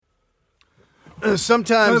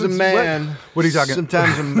sometimes a man. What are you talking?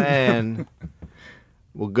 Sometimes a man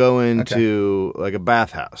will go into like a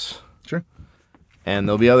bathhouse. Sure. And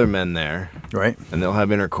there'll be other men there. Right. And they'll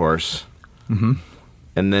have intercourse. Mm-hmm.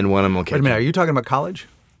 And then one of them will catch. Wait a minute. Are you talking about college?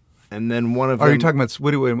 And then one of them. Are you talking about?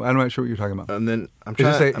 I'm not sure what you're talking about. And then I'm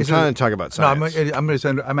trying to talk about science.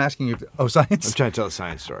 No, I'm asking you. Science. I'm trying to tell a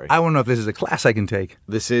science story. I want to know if this is a class I can take.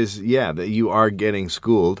 This is that you are getting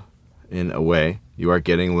schooled in a way. You are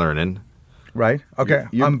getting learning. Right. Okay.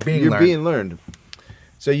 You're being learned.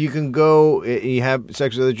 So you can go. You have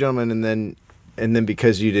sex with a gentleman, and then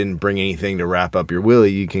because you didn't bring anything to wrap up your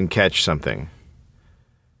willy, you can catch something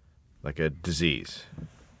like a disease,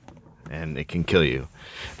 and it can kill you.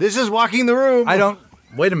 This is Walking the Room.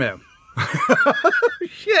 Wait a minute.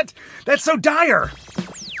 Shit. That's so dire.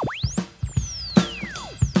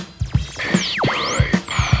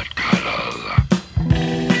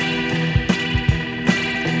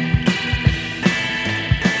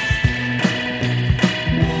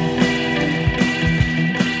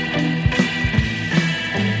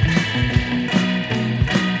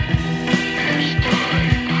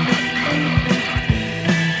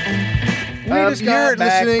 just got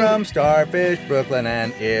back from Starfish Brooklyn,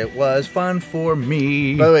 and it was fun for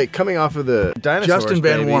me. By the way, coming off of the dinosaurs, Justin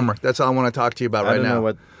Van Wormer. That's all I want to talk to you about right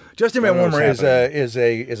now. Justin Van Wormer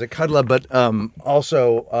is a cuddler, but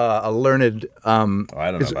also a learned. I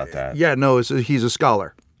don't know about that. Yeah, no, he's a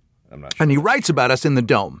scholar. I'm not sure. And he writes about us in the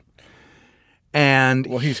Dome. And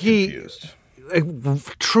he's confused.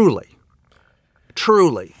 Truly.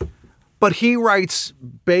 But he writes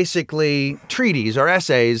basically treaties or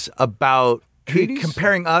essays about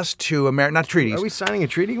comparing us to America. Not treaties. Are we signing a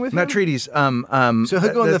treaty with him? Not treaties. So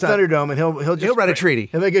he'll go in the Thunderdome and he'll write a treaty.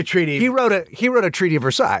 He'll make a treaty. He wrote a treaty of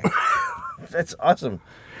Versailles. That's awesome.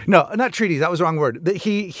 No, not treaties. That was the wrong word.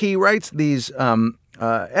 He writes these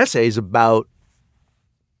essays about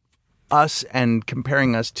us and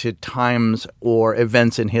comparing us to times or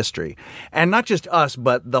events in history. And not just us,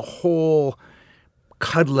 but the whole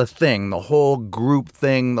cuddler thing, the whole group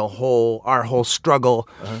thing, our whole struggle.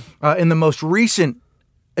 In the most recent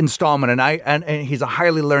installment, and he's a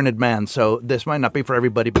highly learned man, so this might not be for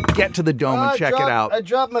everybody, but get to the Dome and check it out. I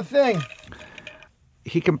dropped my thing.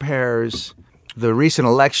 He compares the recent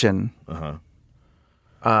election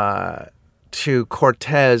to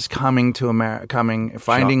Cortez coming to America,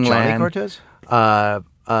 finding land. Cortez?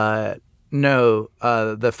 No,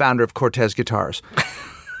 the founder of Cortez Guitars.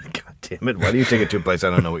 God damn it! Why do you take it to a place I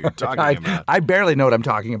don't know what you're talking about? I barely know what I'm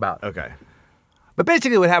talking about. Okay. But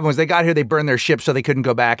basically what happened was they got here, they burned their ship so they couldn't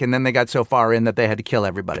go back, and then they got so far in that they had to kill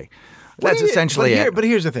everybody. That's essentially it. But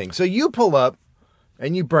here's the thing. So you pull up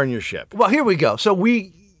and you burn your ship. Well, here we go. So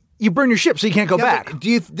you burn your ship so you can't go back. But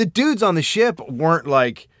the dudes on the ship weren't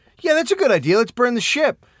like, yeah, that's a good idea. Let's burn the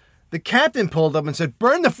ship. The captain pulled up and said,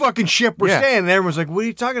 burn the fucking ship. We're staying. And everyone's like, what are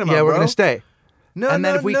you talking about, Yeah, we're bro? going to stay. No, and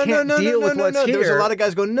then if we can't deal with what's here, there's a lot of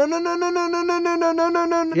guys going, no.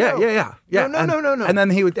 Yeah. No. And then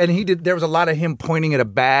he did. There was a lot of him pointing at a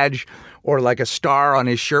badge or like a star on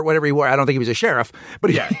his shirt, whatever he wore. I don't think he was a sheriff,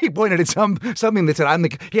 but he pointed at something that said,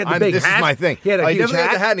 he had the big this hat. is my thing. He had a huge definitely hat.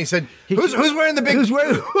 had the hat, and he said, who's wearing the big? Who's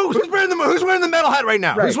wearing the metal hat right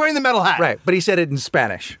now? Right. Who's wearing the metal hat? Right, but he said it in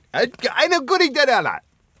Spanish. I know good he did that.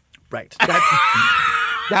 Right.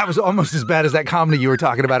 That was almost as bad as that comedy you were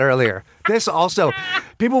talking about earlier. This also,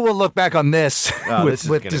 people will look back on this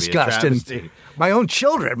with disgust, and my own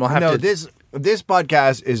children will have to. This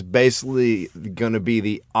podcast is basically going to be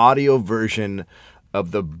the audio version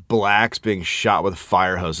of the blacks being shot with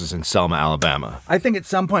fire hoses in Selma, Alabama. I think at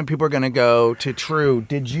some point people are going to go to True.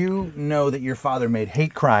 Did you know that your father made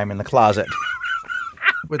hate crime in the closet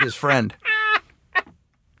with his friend?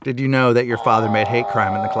 Did you know that your father made hate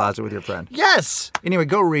crime in the closet with your friend? Yes. Anyway,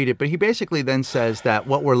 go read it. But he basically then says that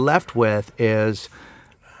what we're left with is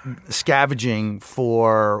scavenging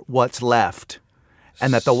for what's left.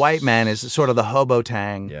 And that the white man is sort of the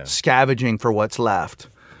hobotang scavenging for what's left.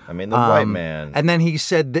 I mean, the white man. And then he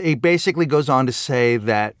said, he basically goes on to say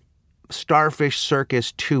that Starfish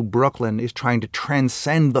Circus 2 Brooklyn is trying to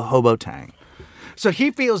transcend the hobotang. So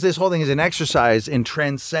he feels this whole thing is an exercise in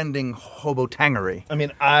transcending hobotangery. I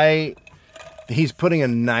mean, he's putting a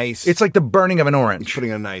nice... It's like the burning of an orange. He's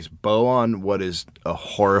putting a nice bow on what is a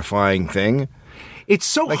horrifying thing. It's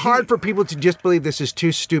so hard for people to just believe this is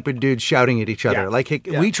two stupid dudes shouting at each other.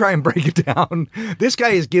 We try and break it down. This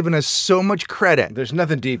guy has given us so much credit. There's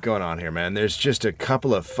nothing deep going on here, man. There's just a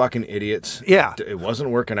couple of fucking idiots. Yeah. It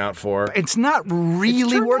wasn't working out for. It's not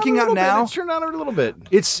really working out now. It's turned out a little bit.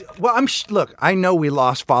 Look, I know we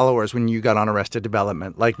lost followers when you got on Arrested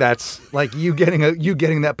Development. Like that's like you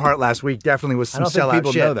getting that part last week definitely was some sellout shit. I don't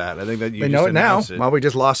think people know that. I think that you they just know it now. It. Well, we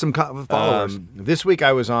just lost some followers. This week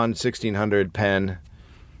I was on 1600 Penn,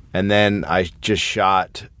 and then I just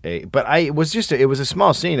shot it was a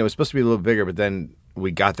small scene. It was supposed to be a little bigger, but then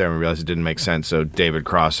we got there and we realized it didn't make sense. So David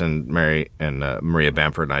Cross and Maria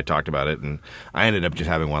Bamford and I talked about it, and I ended up just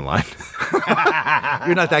having one line.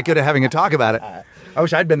 You're not that good at having a talk about it. I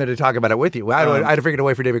wish I'd been there to talk about it with you. I'd have figured a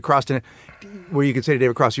way for David Cross where you could say to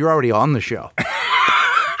David Cross, "You're already on the show."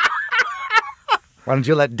 Why don't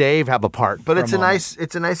you let Dave have a part? But it's a nice thing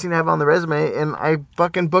to have on the resume, and I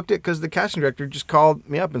fucking booked it because the casting director just called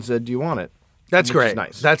me up and said, "Do you want it?" That's great.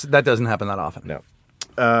 Is nice. That doesn't happen that often. No.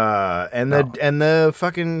 And the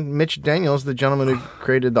fucking Mitch Daniels, the gentleman who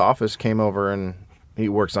created The Office, came over and he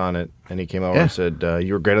works on it, and he came over and said,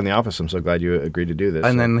 "You were great on The Office. I'm so glad you agreed to do this."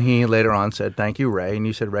 And then he later on said, "Thank you, Ray." And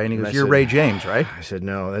you said, "Ray," and he goes, "You're Ray James, right?" I said,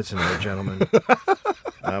 "No, that's another gentleman."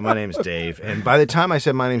 My name's Dave. And by the time I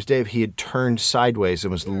said my name's Dave, he had turned sideways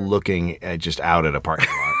and was looking just out at a parking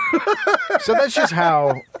lot. So that's just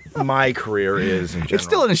how my career is in general. It's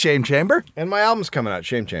still in a shame chamber. And my album's coming out,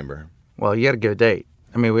 Shame Chamber. Well, you got to give a date.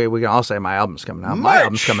 I mean, we can all say my album's coming out. My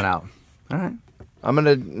album's coming out. All right. I'm going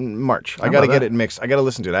to March. I got to get it mixed. I got to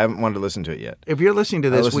listen to it. I haven't wanted to listen to it yet. If you're listening to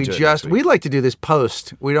this, we like to do this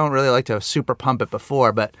post. We don't really like to super pump it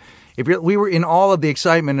before, but we were in all of the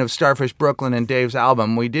excitement of Starfish Brooklyn and Dave's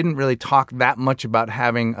album. We didn't really talk that much about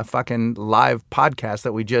having a fucking live podcast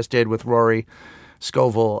that we just did with Rory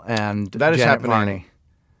Scovel and that is Janet happening. Varney.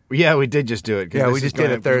 Yeah, we did just do it. Yeah, we just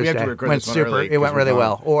did it Thursday. It went super. It went really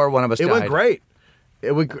well. Or one of us died. It went great.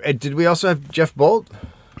 Did we also have Jeff Bolt?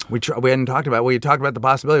 We hadn't talked about it. We talked about the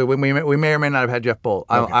possibility. We may or may not have had Jeff Bolt.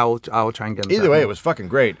 Okay. I will try and get him. Either way, it was fucking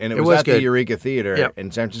great. And it was at good. the Eureka Theater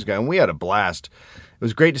in San Francisco. And we had a blast. It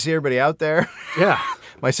was great to see everybody out there. Yeah.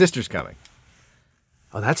 My sister's coming.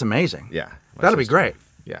 Oh, that's amazing. Yeah. That'll be great.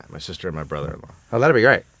 Yeah, my sister and my brother-in-law. Oh, that'll be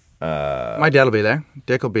great. My dad will be there.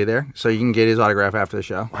 Dick will be there. So you can get his autograph after the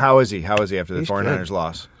show. How is he after the He's 49ers good.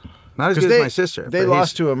 loss? Not as good as my sister. They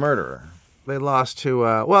lost to a murderer. They lost to,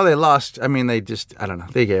 they lost. I mean, they just, I don't know.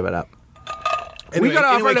 They gave it up.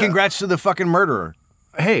 Anyway, congrats to the fucking murderer.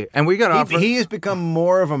 Hey, and we got offered. He has become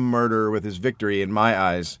more of a murderer with his victory in my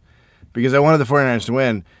eyes because I wanted the 49ers to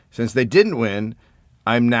win. Since they didn't win,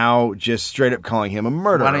 I'm now just straight up calling him a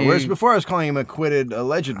murderer. Whereas before I was calling him acquitted,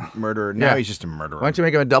 alleged murderer. Now he's just a murderer. Why don't you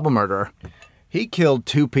make him a double murderer? He killed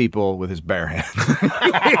 2 people with his bare hands.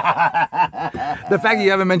 The fact that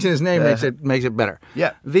you haven't mentioned his name makes it better.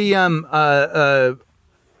 Yeah. The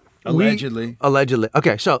allegedly. Allegedly.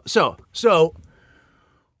 Okay, so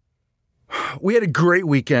we had a great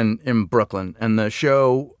weekend in Brooklyn, and the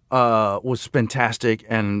show was fantastic,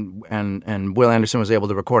 and Will Anderson was able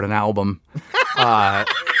to record an album, and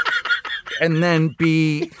then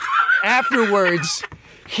afterwards.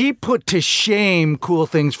 He put to shame Cool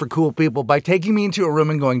Things for Cool People by taking me into a room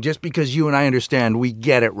and going, "Just because you and I understand, we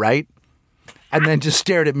get it, right?" And then just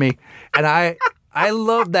stared at me. And I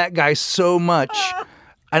love that guy so much.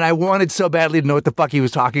 And I wanted so badly to know what the fuck he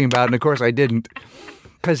was talking about. And of course I didn't.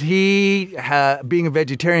 Because he, being a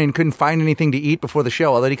vegetarian, couldn't find anything to eat before the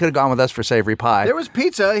show, although he could have gone with us for savory pie. There was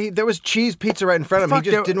pizza. There was cheese pizza right in front of him.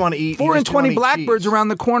 He just didn't want to eat. 4 and 20 Blackbirds around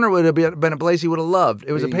the corner would have been a place he would have loved.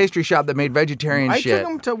 It was a pastry shop that made vegetarian shit. I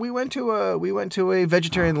took him to. We went to a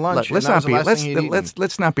vegetarian lunch. Let's not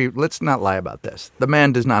lie about this. The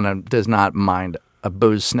man does not mind a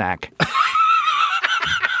booze snack.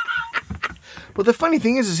 Well, the funny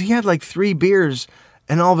thing is he had like 3 beers.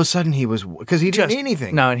 And all of a sudden he was, because he didn't eat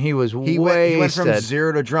anything. No, and he was he went from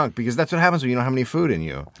 0 to drunk because that's what happens when you don't have any food in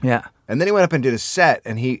you. Yeah. And then he went up and did a set,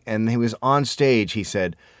 and he was on stage. He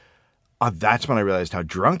said, that's when I realized how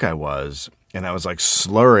drunk I was. And I was like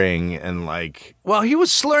slurring and like. Well, he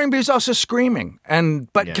was slurring, but he was also screaming.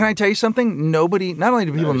 But can I tell you something? Not only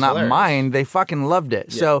do people not mind, they fucking loved it.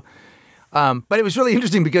 Yeah. So, but it was really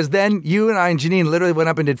interesting because then you and I and Janine literally went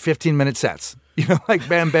up and did 15-minute sets. You know, like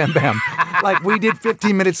bam, bam, bam. Like we did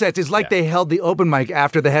 15-minute sets. It's like they held the open mic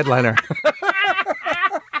after the headliner.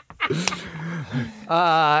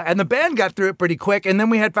 And the band got through it pretty quick. And then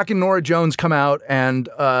we had fucking Nora Jones come out and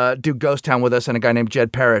do Ghost Town with us, and a guy named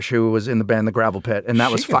Jed Parrish who was in the band The Gravel Pit. And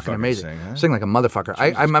that was She can fucking amazing. sing, huh? Sing like a motherfucker.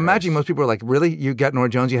 I'm imagining most people are like, really? You got Nora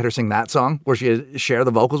Jones? You had her sing that song where she had share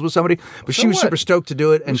the vocals with somebody? But she was what? super stoked to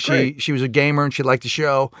do it. And great. she was a gamer and she liked the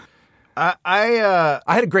show. I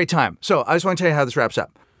I had a great time. So I just want to tell you how this wraps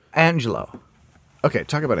up. Angelo. okay,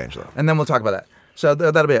 talk about Angelo. And then we'll talk about that. So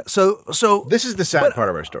that'll be it. So This is the sad part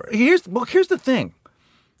of our story. here's the thing.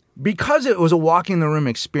 Because it was a walking the room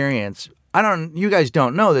experience, you guys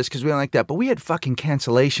don't know this because we don't like that, but we had fucking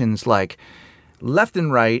cancellations like left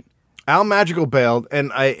and right. Al Madrigal bailed,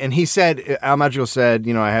 and Al Madrigal said,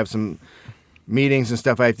 I have some meetings and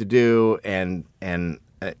stuff I have to do, and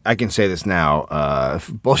I can say this now,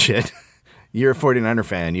 bullshit. You're a 49er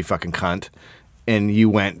fan, you fucking cunt, and you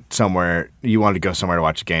went somewhere. You wanted to go somewhere to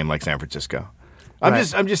watch a game like San Francisco. I'm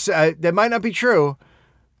Right. just. That might not be true.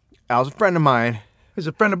 Al's a friend of mine, He's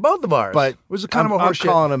a friend of both of ours. but it was kind of a I'm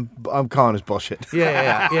horseshit. calling his bullshit.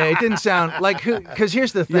 Yeah. It didn't sound like because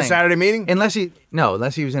here's the thing. The Saturday meeting? Unless he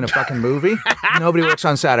was in a fucking movie. Nobody works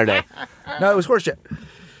on Saturday. No, it was horseshit.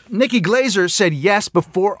 Nikki Glazer said yes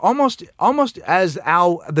before almost as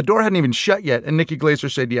Al, the door hadn't even shut yet, and Nikki Glazer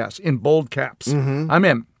said yes in bold caps. Mm-hmm. I'm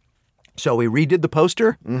in. So we redid the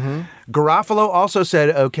poster. Garofalo also said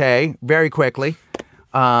okay very quickly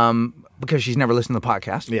because she's never listened to the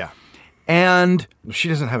podcast. Yeah, And she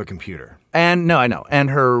doesn't have a computer. no, I know. And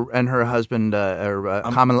her husband,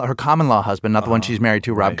 her common law husband, not the one she's married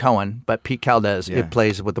to, Rob right. Cohen, but Pete Caldez. Yeah. It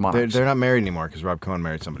plays with the Monarchs. They're not married anymore because Rob Cohen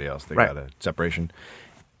married somebody else. They Right. got a separation.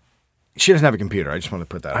 She doesn't have a computer. I just want to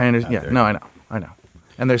put that I out understand. Yeah, there. no, I know.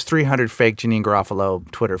 And there's 300 fake Janine Garofalo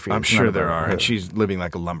Twitter feeds. I'm None sure of them there are. her. And she's living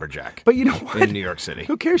like a lumberjack But you know what? in New York City.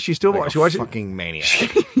 Who cares? She still Like walks. a She watches. fucking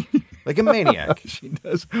maniac. Like a maniac. She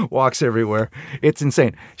does. Walks everywhere. It's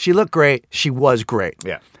insane. She looked great. She was great.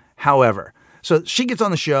 Yeah. However, so she gets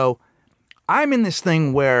on the show. I'm in this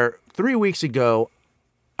thing where 3 weeks ago,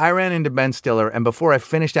 I ran into Ben Stiller, and before I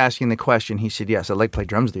finished asking the question, he said, yes, I'd like to play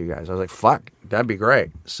drums with you guys. I was like, fuck, that'd be great.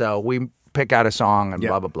 So we pick out a song and Yeah.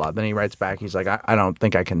 blah, blah, blah. Then he writes back. He's like, I don't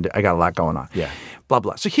think I can do, I got a lot going on. Yeah. Blah,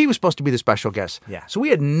 blah. So he was supposed to be the special guest. Yeah. So we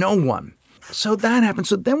had no one. So that happened.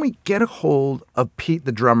 So then we get a hold of Pete,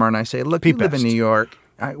 the drummer, and I say, look, Pete you live in Best. New York.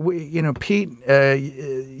 Pete,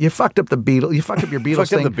 you fucked up the Beatles. You fucked up your Beatles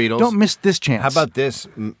Fucked up thing. the Beatles. Don't miss this chance. How about this?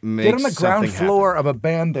 Get on the ground floor of a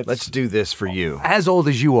band that's Let's do this for you. as old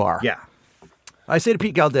as you are. Yeah. I say to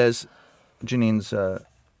Pete Galdes, Janine's Lover.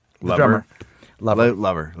 drummer, lover.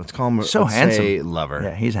 Lover. Let's call him. So let's handsome. say lover.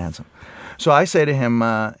 Yeah, he's handsome. So I say to him,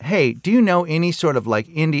 hey, do you know any sort of like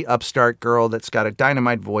indie upstart girl that's got a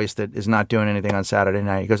dynamite voice that is not doing anything on Saturday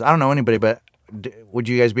night? He goes, I don't know anybody, but would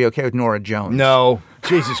you guys be okay with Nora Jones? No.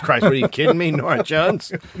 Jesus Christ. What are you kidding me? Nora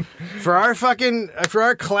Jones? For our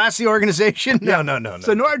classy organization? No.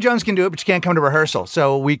 So Nora Jones can do it, but she can't come to rehearsal.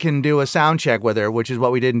 So we can do a sound check with her, which is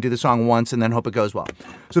what we did, and do the song once and then hope it goes well.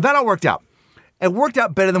 So that all worked out. It worked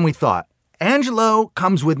out better than we thought. Angelo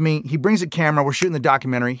comes with me. He brings a camera. We're shooting the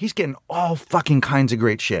documentary. He's getting all fucking kinds of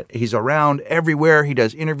great shit. He's around everywhere. He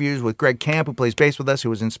does interviews with Greg Camp, who plays bass with us, who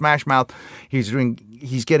was in Smash Mouth. He's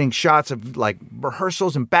getting shots of like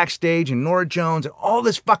rehearsals and backstage and Nora Jones and all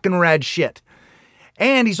this fucking rad shit.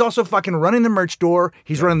 And he's also fucking running the merch store.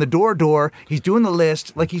 He's running the door. He's doing the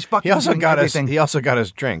list. Like he's fucking He also doing got everything. us. He also got us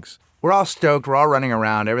drinks. We're all stoked. We're all running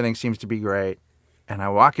around. Everything seems to be great. And I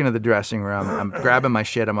walk into the dressing room. I'm grabbing my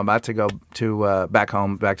shit. I'm about to go to back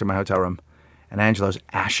home, back to my hotel room. And Angelo's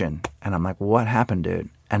ashen. And I'm like, what happened, dude?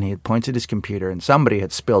 And he had pointed his computer, and somebody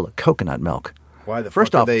had spilled coconut milk. Why the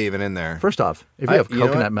First fuck off- are they even in there? First off, if you have you know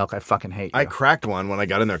coconut what? milk, I fucking hate you. I cracked one when I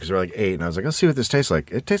got in there because they were like 8, and I was like, let's see what this tastes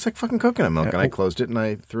like. It tastes like fucking coconut milk, and I closed it and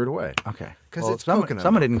I threw it away. Okay. 'Cause Well, it's someone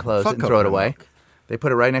coconut didn't milk. close Fuck it and throw it coconut away. milk. They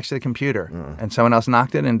put it right next to the computer, and someone else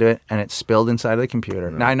knocked it into it, and it spilled inside of the computer.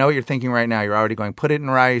 Now, I know what you're thinking right now. You're already going, put it in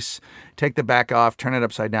rice, take the back off, turn it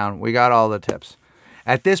upside down. We got all the tips.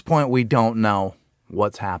 At this point, we don't know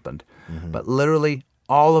what's happened. But literally,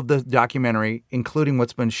 all of the documentary, including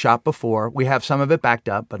what's been shot before, we have some of it backed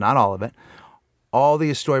up, but not all of it. All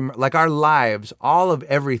the story, like our lives, all of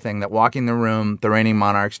everything that Walking the Room, the Reigning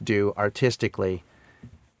Monarchs do artistically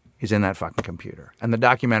is in that fucking computer. And the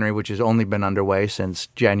documentary, which has only been underway since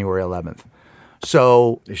January 11th.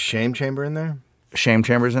 So Is Shame Chamber in there? Shame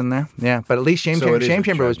Chamber's in there. Yeah, but at least Shame So Chamber, it is Shame a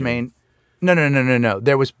Chamber was tragedy. main. No.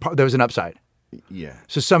 There was an upside. Yeah.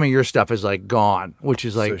 So some of your stuff is like gone, which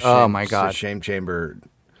is like, oh my So God. Shame Chamber.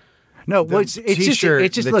 No, well, it's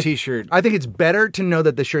t-shirt- just the look, t-shirt- I think it's better to know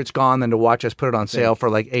that the shirt's gone than to watch us put it on sale for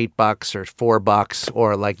like $8 or $4,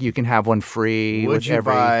 or like you can have one free. Would with you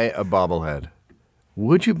every, buy a bobblehead?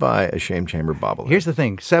 Would you buy a Shame Chamber bobblehead? Here's the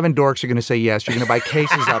thing. 7 dorks are going to say yes. You're going to buy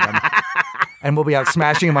cases of them. And we'll be out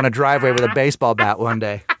smashing them on a driveway with a baseball bat one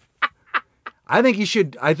day. I think you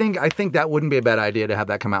should. I think that wouldn't be a bad idea to have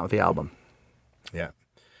that come out with the album. Yeah.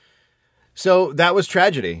 So that was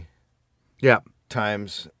tragedy. Yeah.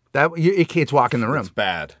 Times. It's walking the room. It's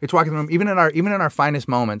bad. It's walking the room. Even in our finest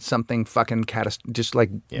moments, something fucking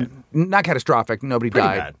not catastrophic. Nobody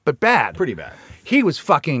died, bad. But bad. Pretty bad. He was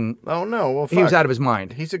fucking. Oh no! Well, fuck. He was out of his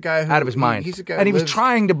mind. He's a guy who, out of his mind. He's a guy, and he was lives,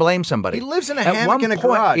 trying to blame somebody. He lives in a At hammock one in a point,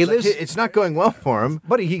 garage. He lives, it's not going well for him.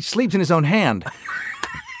 Buddy, he sleeps in his own hand.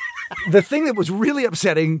 The thing that was really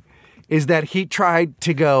upsetting is that he tried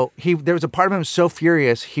to go. There was a part of him who was so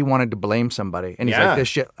furious he wanted to blame somebody, and he's like, "This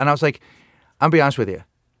shit." And I was like, "I'll be honest with you.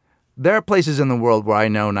 There are places in the world where I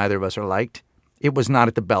know neither of us are liked. It was not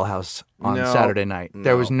at the Bell House on Saturday night.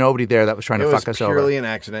 There was nobody there that was trying to fuck us over. It was purely an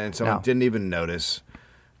accident, and someone didn't even notice.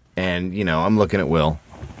 And, I'm looking at Will.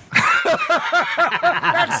 That's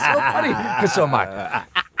so funny. Because so am I.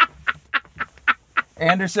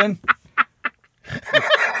 Anderson.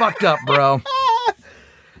 Fucked up, bro.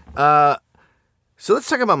 So let's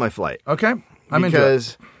talk about my flight. Okay. I'm into it.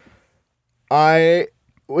 Because I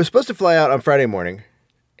was supposed to fly out on Friday morning.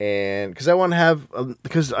 And because I want to have,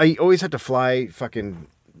 because I always have to fly fucking,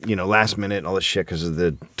 last minute and all this shit because of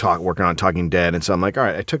the working on Talking Dead. And so I'm like, all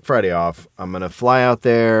right, I took Friday off. I'm going to fly out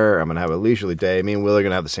there. I'm going to have a leisurely day. Me and Will are going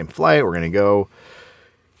to have the same flight. We're going to go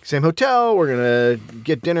same hotel. We're going to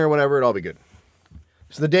get dinner, whatever. It'll all be good.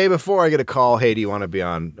 So the day before I get a call, hey, do you want to be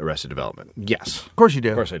on Arrested Development? Yes. Of course you do.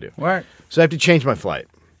 Of course I do. All right. So I have to change my flight.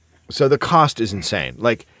 So the cost is insane.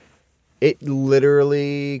 Like, it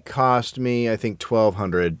literally cost me, I think,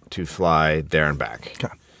 $1,200 to fly there and back.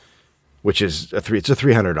 Okay. Which is it's a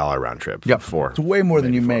 $300 round trip. Yep. It's way more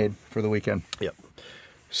than you made for the weekend. Yep.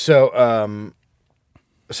 So,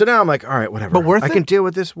 so now I'm like, all right, whatever. But worth I it? can deal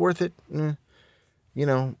with this. Worth it.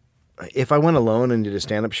 If I went alone and did a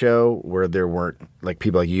stand-up show where there weren't like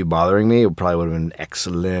people like you bothering me, it probably would have been an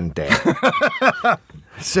excellent day.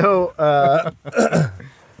 So,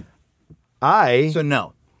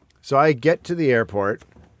 So I get to the airport,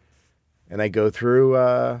 and I go through,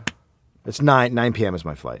 it's 9 p.m. is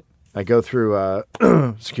my flight. I go through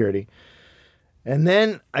security, and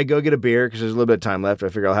then I go get a beer, because there's a little bit of time left. I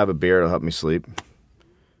figure I'll have a beer. It'll help me sleep.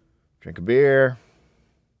 Drink a beer.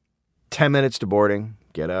 10 minutes to boarding.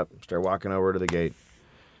 Get up. Start walking over to the gate.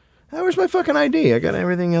 Oh, where's my fucking ID? I got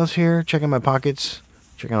everything else here. Checking my pockets.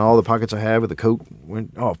 Checking all the pockets I have with the coat.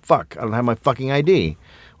 Oh, fuck. I don't have my fucking ID.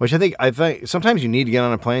 Which I think sometimes you need to get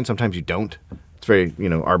on a plane, sometimes you don't. It's very,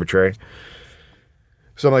 arbitrary.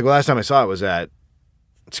 So I'm like, last time I saw it was at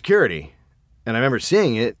security. And I remember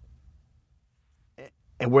seeing it.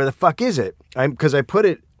 And where the fuck is it? Because I put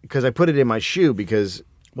it in my shoe because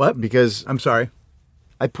what? Because I'm sorry.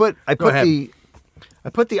 I put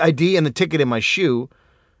the ID and the ticket in my shoe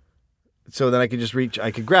so then I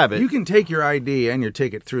could grab it. You can take your ID and your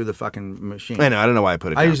ticket through the fucking machine. I know. I don't know why I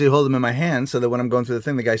put it down. I usually hold them in my hands so that when I'm going through the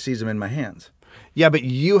thing, the guy sees them in my hands. Yeah, but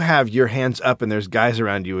you have your hands up and there's guys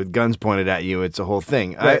around you with guns pointed at you. It's a whole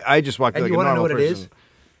thing. Right. I just walked like a normal person. And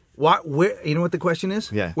you want to know what it is? You know what the question is?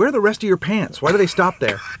 Yeah. Where are the rest of your pants? Why do they stop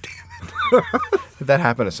there? God damn it. That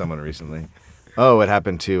happened to someone recently. Oh, it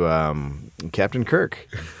happened to Captain Kirk.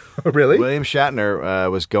 Really? William Shatner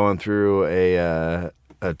was going through a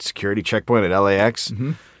security checkpoint at LAX,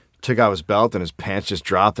 took out his belt, and his pants just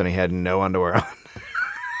dropped, and he had no underwear on.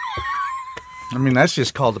 I mean, that's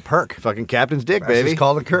just called a perk. Fucking Captain's dick, baby. That's just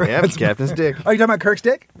called a Kirk. Yeah, it's Captain's dick. Oh, you talking about Kirk's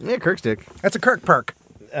dick? Yeah, Kirk's dick. That's a Kirk perk.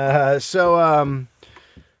 So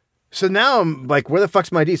now I'm like, where the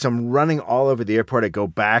fuck's my ID? So I'm running all over the airport. I go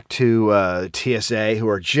back to TSA, who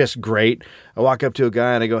are just great. I walk up to a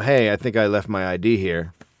guy, and I go, hey, I think I left my ID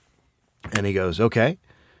here. And he goes, okay.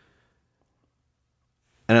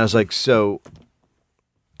 And I was like, so,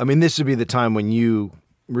 I mean, this would be the time when you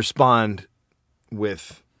respond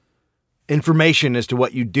with information as to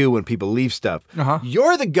what you do when people leave stuff. Uh-huh.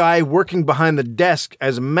 You're the guy working behind the desk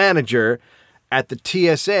as a manager at the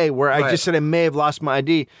TSA where I just said I may have lost my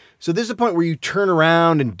ID. So this is the point where you turn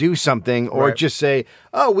around and do something or just say,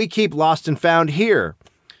 oh, we keep lost and found here.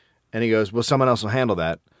 And he goes, well, someone else will handle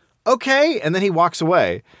that. Okay. And then he walks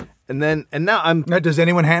away. And now does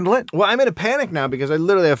anyone handle it? Well, I'm in a panic now because I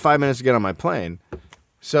literally have 5 minutes to get on my plane.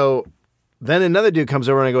 So then another dude comes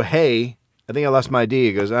over and I go, hey, I think I lost my ID.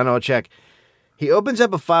 He goes, I don't know, I'll check. He opens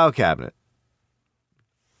up a file cabinet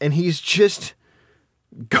and he's just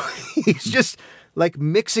like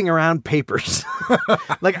mixing around papers.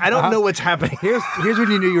 Like, I don't know what's happening. Here's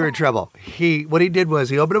when you knew you were in trouble. What he did was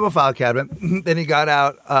he opened up a file cabinet, then he got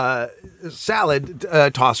out salad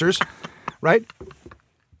tossers, right?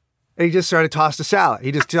 and he just started to toss the salad.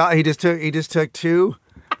 He just took two,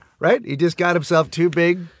 right? He just got himself two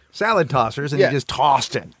big salad tossers, and Yeah. he just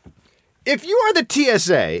tossed it. If you are the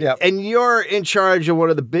TSA Yep. and you're in charge of one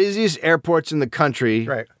of the busiest airports in the country,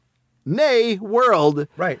 Right. nay, world,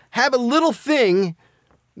 Right. have a little thing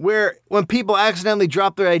where when people accidentally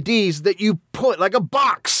drop their IDs that you put like a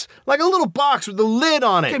box, like a little box with a lid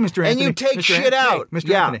on it, Okay, Mr. Anthony. and you take Mr. shit out. Hey, Mr.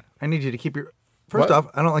 Yeah. Anthony, I need you to keep your. First What? off,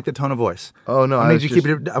 I don't like the tone of voice. Oh, no, I I need was you to just-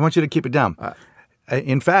 keep it. I want you to keep it down.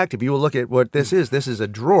 In fact, if you will look at what this is a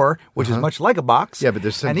drawer, which is much like a box. Yeah, but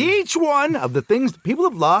there's and something- each one of the things that people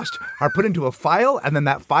have lost are put into a file, and then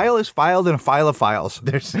that file is filed in a file of files.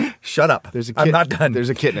 Shut up. There's a I'm kit- not done. there's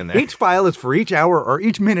a kitten in there. Each file is for each hour or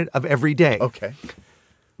each minute of every day. Okay.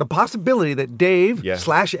 The possibility that Dave Yeah.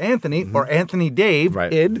 / Anthony or Anthony Dave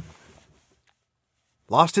Right. id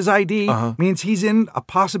lost his ID means he's in a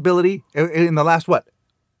possibility in the last,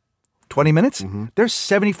 20 minutes? There's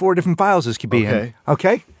 74 different files this could be in. Okay.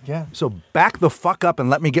 Okay? Yeah. So back the fuck up and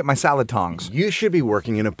let me get my salad tongs. You should be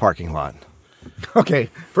working in a parking lot. Okay,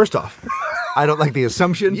 first off, I don't like the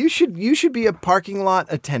assumption. You should be a parking lot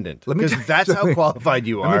attendant. Let me because tell you that's how something. qualified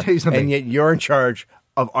you Let me are. tell you something. And yet you're in charge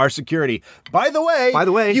of our security. By the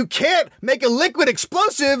way, you can't make a liquid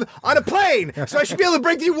explosive on a plane. So I should be able to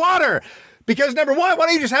bring you water. Because number one, why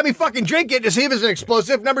don't you just have me fucking drink it to see if it's an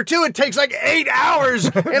explosive? Number two, it takes like 8 hours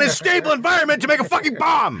in a stable environment to make a fucking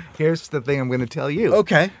bomb. Here's the thing I'm going to tell you.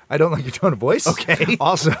 Okay. I don't like your tone of voice. Okay.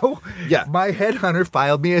 Also, Yeah. my headhunter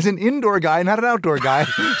filed me as an indoor guy, not an outdoor guy,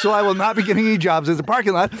 so I will not be getting any jobs as a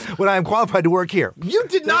parking lot when I am qualified to work here. You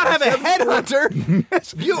did not have a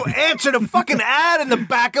headhunter. You answered a fucking ad in the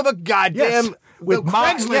back of a goddamn With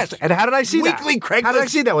my Craigslist. yes. And how did I see Weekly that? Craigslist How did I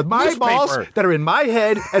see that? With my newspaper. balls that are in my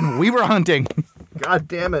head, and we were hunting. God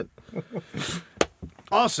damn it.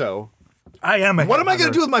 Also, I am. what am I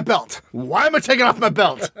going to do with my belt? Why am I taking off my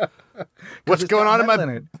belt? What's it's going got on in my metal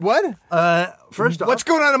in it. What? First off, What's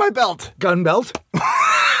going on in my belt? gun belt?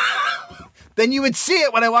 Then you would see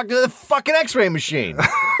it when I walked into the fucking X-ray machine.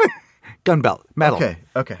 Gun belt, metal.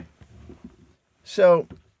 Okay. So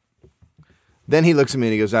then he looks at me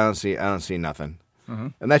and he goes, I don't see nothing.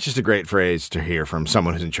 And that's just a great phrase to hear from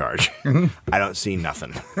someone who's in charge. I don't see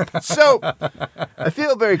nothing. So I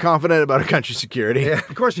feel very confident about our country's security. Yeah,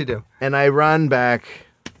 of course you do. And I run back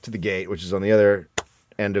to the gate, which is on the other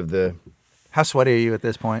end of the... How sweaty are you at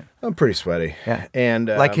this point? I'm pretty sweaty. Yeah. And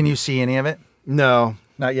Like, can you see any of it? No.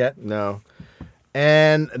 Not yet. No.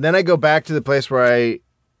 And then I go back to the place where I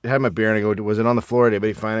had my beer and I go, was it on the floor? Did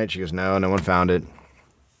anybody find it? She goes, no one found it.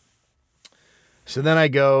 So then I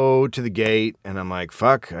go to the gate and I'm like,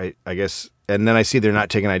 fuck, I guess. And then I see they're not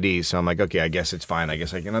taking IDs. So I'm like, okay, I guess it's fine. I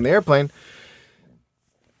guess I can on the airplane.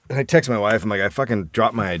 And I text my wife. I'm like, I fucking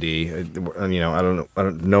dropped my ID. And, I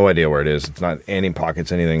don't no idea where it is. It's not any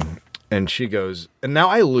pockets, anything. And she goes, and now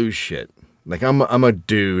I lose shit. Like I'm a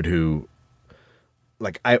dude who,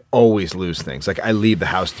 like, I always lose things. Like I leave the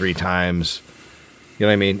house 3 times. You know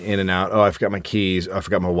what I mean? In and out. Oh, I forgot my keys. Oh, I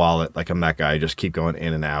forgot my wallet. Like I'm that guy. I just keep going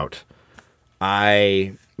in and out.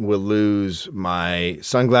 I will lose my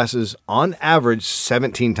sunglasses on average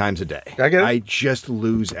 17 times a day. I get it. I just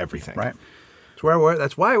lose everything. Right.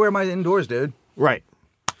 That's why I wear my indoors, dude. Right.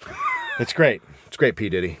 It's great. It's great, P.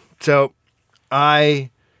 Diddy. So I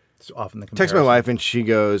It's often the text my wife and she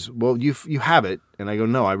goes, well, you have it. And I go,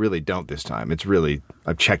 no, I really don't this time. It's really,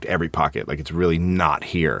 I've checked every pocket. Like it's really not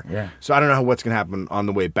here. Yeah. So I don't know what's going to happen on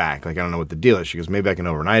the way back. Like I don't know what the deal is. She goes, maybe I can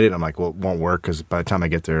overnight it. I'm like, well, it won't work because by the time I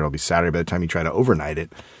get there, it'll be Saturday. By the time you try to overnight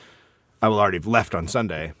it, I will already have left on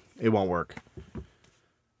Sunday. It won't work.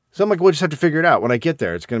 So I'm like, we'll just have to figure it out. When I get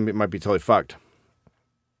there, it might be totally fucked.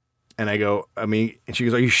 And I go, and she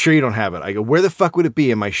goes, are you sure you don't have it? I go, where the fuck would it be?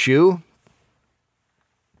 In my shoe?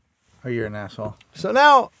 Oh, you're an asshole. So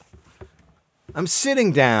now I'm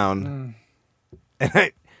sitting down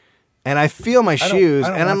and I feel my shoes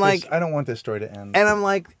and I'm like, I don't want this story to end. and I'm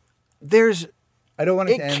like, I don't want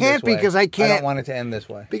it it to end can't this way. because I can't- I don't want it to end this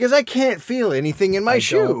way. because I can't feel anything in my I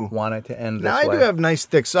shoe. don't want it to end this Now I way. do have nice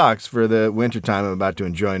thick socks for the wintertime I'm about to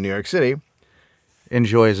enjoy in New York City.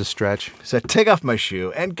 Enjoy is a stretch. So I take off my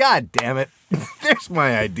shoe and god damn it, there's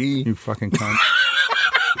my ID. You fucking cunt.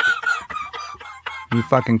 You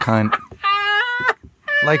fucking cunt.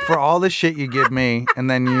 Like, for all the shit you give me, and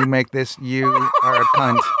then you make this, you are a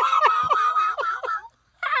cunt.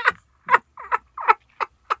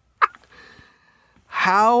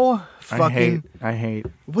 How fucking... I hate.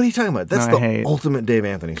 What are you talking about? That's No, I the hate. ultimate Dave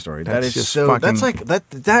Anthony story. That That's is just so. fucking- That's like that.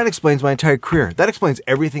 That explains my entire career. That explains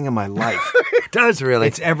everything in my life. does really.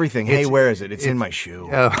 It's everything. Hey, where is it? It's in my shoe.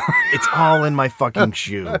 Oh. It's all in my fucking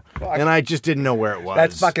shoe. And I just didn't know where it was.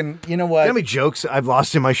 That's fucking. You know what? You know how many jokes I've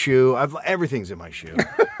lost in my shoe? Everything's in my shoe.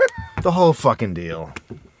 The whole fucking deal.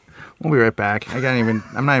 We'll be right back. I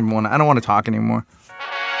don't want to talk anymore.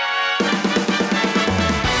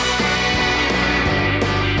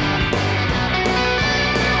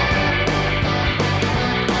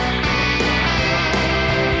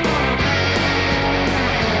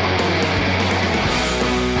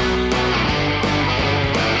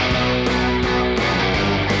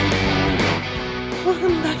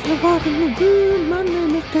 Welcome to my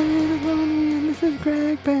name is Dan Maloney, and this is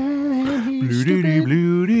Greg Penn, and he's stupid.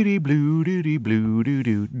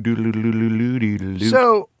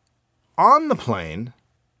 So, on the plane,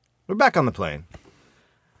 we're back on the plane.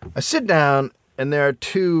 I sit down, and there are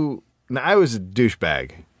two. Now, I was a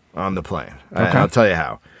douchebag on the plane. Okay. I'll tell you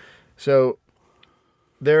how. So,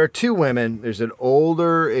 there are two women. There's an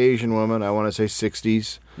older Asian woman, I want to say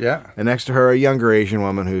 60s. Yeah. And next to her, a younger Asian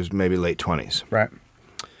woman who's maybe late 20s. Right.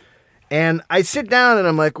 And I sit down and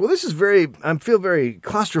I'm like, well, I feel very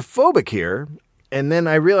claustrophobic here. And then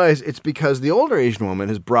I realize it's because the older Asian woman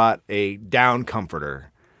has brought a down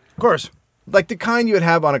comforter. Of course. Like the kind you would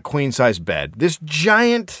have on a queen size bed. This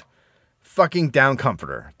giant fucking down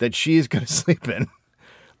comforter that she is going to sleep in.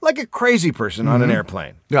 Like a crazy person on an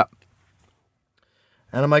airplane. Yeah.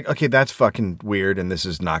 And I'm like, okay, that's fucking weird, and this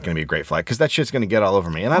is not going to be a great flight because that shit's going to get all over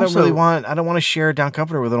me. And I don't want to share a down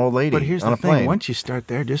comforter with an old lady. But here's on the a plane. thing: once you start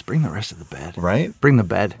there, just bring the rest of the bed. Right? Bring the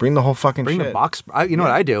bed. Bring the whole fucking shit. Bring the box. You know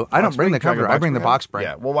what I do? I don't bring the comforter. I bring the box spring.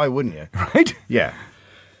 Yeah. Well, why wouldn't you? Right? Yeah.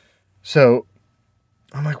 So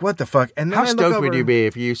I'm like, what the fuck? And then how stoked would you be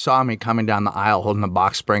if you saw me coming down the aisle holding the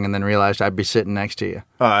box spring and then realized I'd be sitting next to you?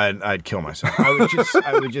 I'd kill myself. I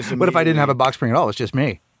would just. What if I didn't have a box spring at all? It's just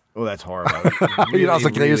me. Oh, that's horrible. You'd also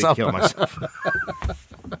kill yourself. Kill myself.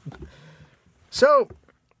 So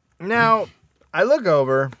now I look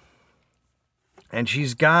over, and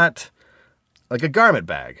she's got like a garment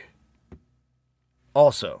bag.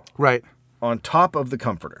 Also, right on top of the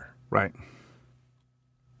comforter. Right.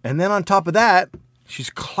 And then on top of that, she's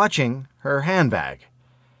clutching her handbag.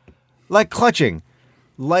 Like clutching.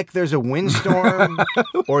 Like there's a windstorm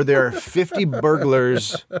or there are 50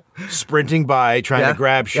 burglars sprinting by trying to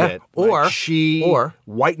grab shit. Yeah. Or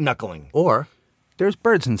white knuckling. Or there's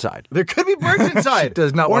birds inside. There could be birds inside. She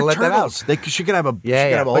does not want to let that out. She could have a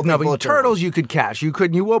whole thing full of turtles you could catch. You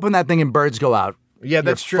open that thing and birds go out. Yeah,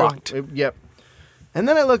 that's true. Fucked. Yep. And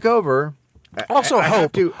then I look over. Also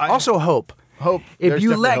hope. Hope. If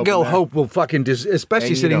you let go, hope will fucking,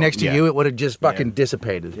 especially sitting next to you, it would have just fucking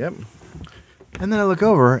dissipated. Yep. And then I look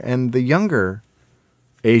over, and the younger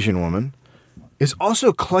Asian woman is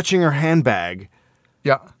also clutching her handbag.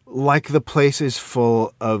 Yeah. Like the place is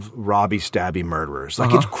full of Robbie Stabby murderers.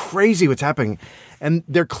 Like it's crazy what's happening. And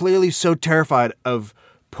they're clearly so terrified of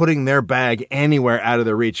putting their bag anywhere out of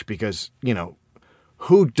their reach because, you know,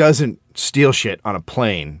 who doesn't steal shit on a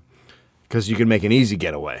plane? Because you can make an easy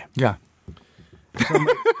getaway. Yeah.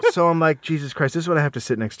 So I'm like, Jesus Christ, this is what I have to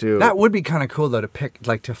sit next to. That would be kind of cool, though,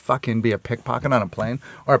 to fucking be a pickpocket on a plane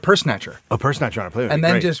or a purse snatcher. A purse snatcher on a plane would and be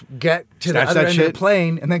then great. just get to the other end of the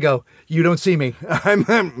plane and then go, you don't see me.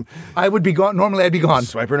 I would be gone. Normally, I'd be gone.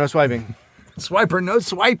 Swiper, no swiping. Swiper, no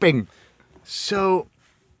swiping. So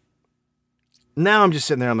now I'm just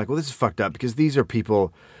sitting there. I'm like, well, this is fucked up because these are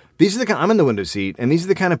people. These are the kind. I'm in the window seat, and these are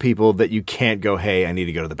the kind of people that you can't go, hey, I need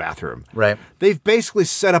to go to the bathroom. Right. They've basically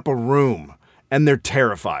set up a room. And they're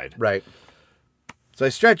terrified. Right. So I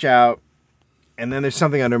stretch out, and then there's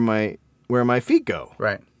something under where my feet go.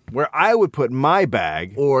 Right. Where I would put my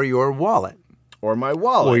bag. Or your wallet. Or my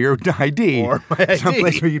wallet. Or your ID. Or my ID.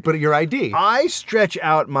 Someplace where you put your ID. I stretch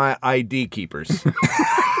out my ID keepers.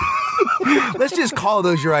 Let's just call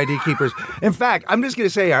those your ID keepers. In fact, I'm just going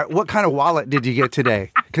to say, what kind of wallet did you get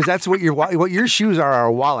today? Because that's what your shoes are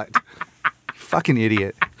a wallet. Fucking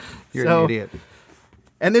idiot. You're an idiot.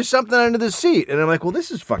 And there's something under the seat. And I'm like, well,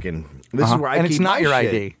 this is where I keep my shit. And it's not your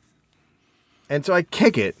ID. And so I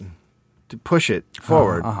kick it to push it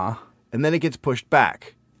forward. And then it gets pushed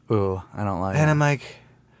back. Ooh, I don't like it. And I'm like,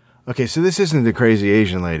 okay, so this isn't the crazy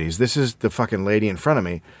Asian ladies. This is the fucking lady in front of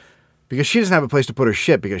me. Because she doesn't have a place to put her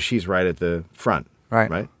shit because she's right at the front.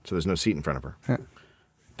 Right. So there's no seat in front of her. Yeah.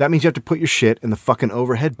 That means you have to put your shit in the fucking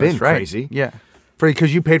overhead bin, That's right. crazy. Yeah.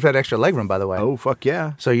 Because you paid for that extra legroom, by the way. Oh, fuck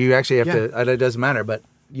yeah. So you actually have to, it doesn't matter, but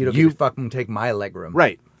you don't get to fucking take my legroom.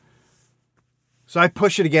 Right. So I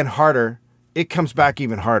push it again harder. It comes back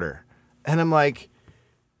even harder. And I'm like,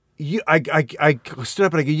 I stood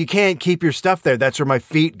up and I go, you can't keep your stuff there. That's where my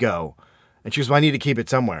feet go. And she goes, well, I need to keep it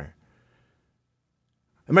somewhere.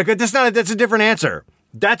 I'm like, that's a different answer.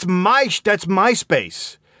 That's my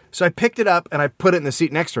space. So I picked it up and I put it in the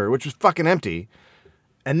seat next to her, which was fucking empty.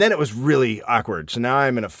 And then it was really awkward. So now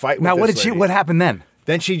I'm in a fight with this lady. What happened then?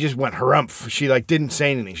 Then she just went harumph. She like didn't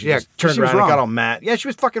say anything. She just turned she was around and wrong. got all mad. Yeah, she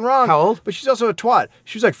was fucking wrong. How old? But she's also a twat.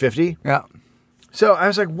 She was like 50. Yeah. So I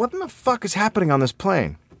was like, what in the fuck is happening on this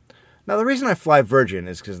plane? Now, the reason I fly Virgin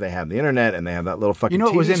is because they have the internet and they have that little fucking You know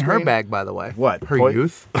what TV was in her screen. bag, by the way? What? Her Poi-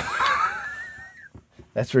 youth.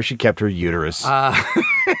 That's where she kept her uterus.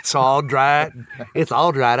 It's all dry. It's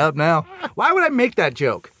all dried up now. Why would I make that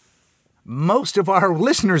joke? Most of our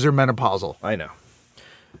listeners are menopausal, I know.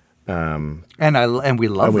 and we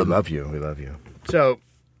love We them. love you. We love you. So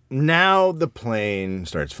now the plane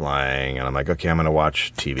starts flying, and I'm like, okay, I'm going to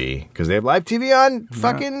watch TV because they have live TV on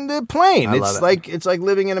fucking the plane. I love it. It's like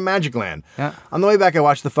living in a magic land. Yeah. On the way back, I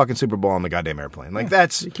watched the fucking Super Bowl on the goddamn airplane. Like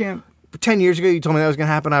that's You can't. 10 years ago. You told me that was going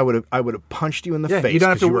to happen. I would have punched you in the Yeah, face. you don't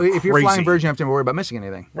have 'cause to. were If you're flying crazy. Virgin, you don't have to worry about missing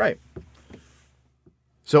anything. Right.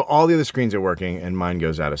 So all the other screens are working, and mine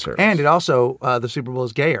goes out of service. And it also the Super Bowl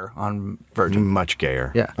is gayer on Virgin. much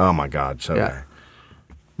gayer. Yeah. Oh my God. So Yeah. gay.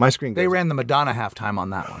 My screen. They goes, ran the Madonna halftime on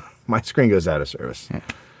that one. My screen goes out of service.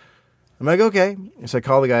 I'm like, okay. So I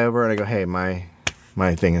call the guy over and I go, hey, my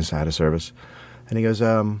thing is out of service. And he goes,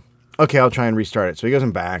 okay, I'll try and restart it. So he goes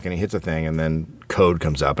in back and he hits a thing and then code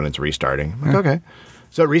comes up and it's restarting. I'm like, okay.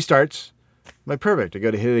 So it restarts. I'm like, perfect. I go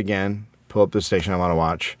to hit it again, pull up the station I want to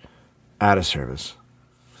watch, out of service.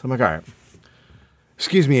 So I'm like, all right.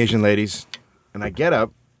 Excuse me, Asian ladies. And I get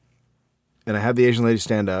up and I have the Asian lady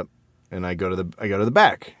stand up and I go to the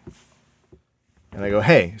back. And I go,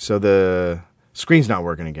 hey, so the screen's not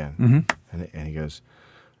working again. Mm-hmm. And he goes,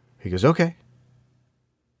 okay.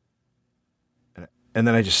 And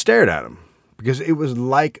then I just stared at him because it was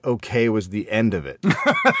like okay was the end of it. You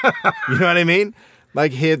know what I mean?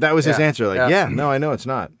 Like that was his answer. Like, yeah, no, I know it's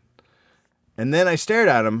not. And then I stared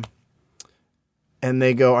at him and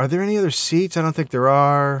they go, are there any other seats? I don't think there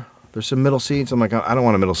are. There's some middle seats. I'm like, I don't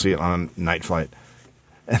want a middle seat on a night flight.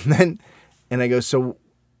 And I go, so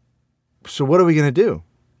what are we going to do?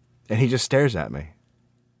 And he just stares at me.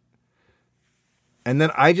 And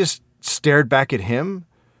then I just stared back at him.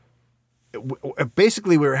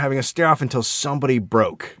 Basically, we were having a stare off until somebody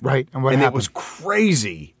broke. Right. And what And happened? it was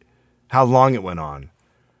crazy how long it went on.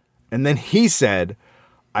 And then he said,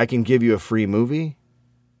 I can give you a free movie.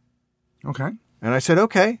 Okay. And I said,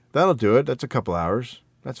 okay, that'll do it. That's a couple hours.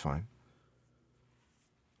 That's fine.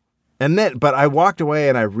 But I walked away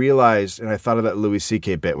and I realized, and I thought of that Louis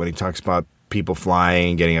C.K. bit when he talks about people flying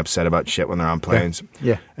and getting upset about shit when they're on planes.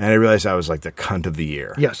 Yeah. And I realized I was like the cunt of the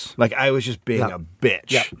year. Yes. Like I was just being Yeah. a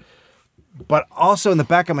bitch. Yeah. But also in the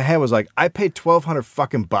back of my head was like, I paid $1,200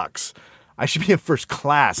 fucking bucks. I should be in first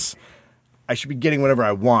class. I should be getting whatever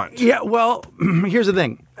I want. Yeah, well, here's the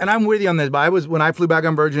thing, and I'm with you on this. But when I flew back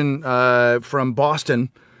on Virgin from Boston,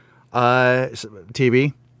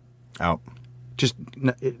 TV, Out. just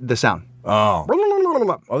the sound. Oh.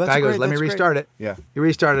 Oh, that's Guy goes, great, let me that's great. restart it. Yeah. He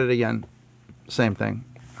restarted it again. Same thing.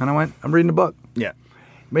 And I went, I'm reading a book. Yeah.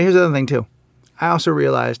 But here's the other thing, too. I also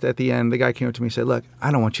realized at the end, the guy came up to me and said, look,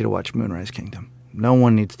 I don't want you to watch Moonrise Kingdom. No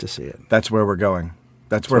one needs to see it. That's where we're going.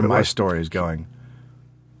 That's where what it my was. story is going.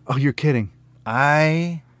 Oh, you're kidding.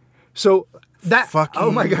 So That, fucking...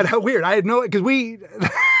 oh my God, how weird. I had no, because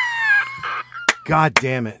God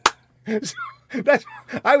damn it.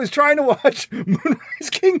 I was trying to watch Moonrise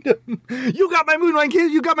Kingdom. You got my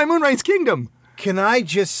Moonrise Kingdom. Can I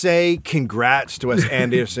just say congrats to Wes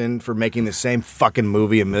Anderson for making the same fucking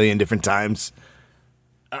movie a million different times?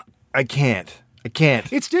 I can't.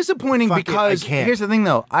 It's disappointing Fuck it, because I can't. here's the thing,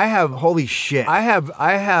 though. Holy shit. I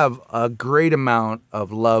have a great amount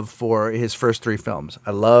of love for his first three films.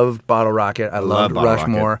 I loved Bottle Rocket. I loved Bottle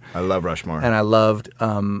Rushmore. Rocket. I love Rushmore. And I loved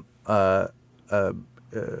Royal Tenenbaums.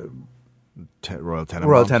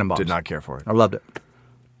 Royal Tenenbaums. Did not care for it. I loved it.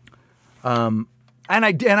 And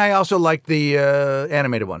I also liked the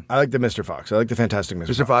animated one, I like the Mr. Fox. I like the Fantastic Mr.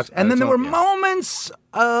 Mr. Fox. And then there were yeah. moments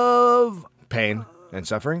of Pain and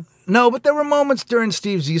suffering. no, but there were moments during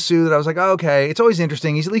Steve Zissou that I was like, oh, okay, it's always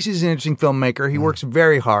interesting. He's an interesting filmmaker. He works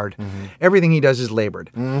very hard. Everything he does is labored.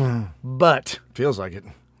 But Feels like it.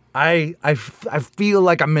 I feel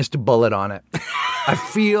like I missed a bullet on it. I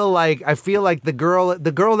feel like the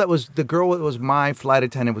girl that was my flight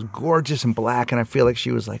attendant was gorgeous and black, and I feel like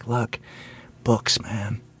she was like, look, books,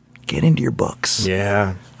 man. Get into your books.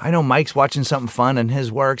 Yeah. I know Mike's watching something fun and his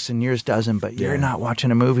works and yours doesn't, but you're not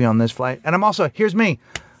watching a movie on this flight. And I'm also, here's me.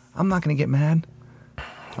 I'm not going to get mad.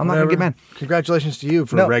 I'm not going to get mad. Congratulations to you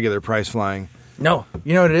for No. regular price flying. No.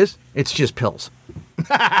 You know what it is? It's just pills.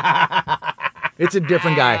 It's a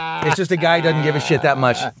different guy. It's just a guy who doesn't give a shit that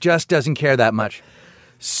much. Just doesn't care that much.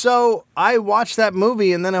 So I watched that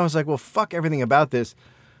movie, and then I was like, well, fuck everything about this.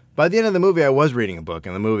 By the end of the movie, I was reading a book,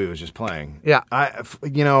 and the movie was just playing. Yeah.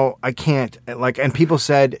 I can't, like, and people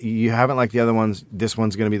said, you haven't liked the other ones, this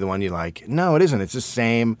one's going to be the one you like. No, it isn't. It's the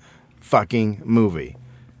same fucking movie.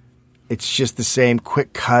 It's just the same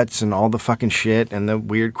quick cuts and all the fucking shit and the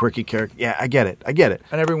weird, quirky character. Yeah, I get it.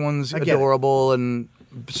 And everyone's adorable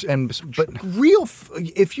but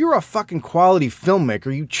if you're a fucking quality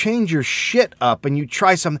filmmaker, you change your shit up and you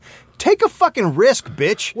try something. Take a fucking risk,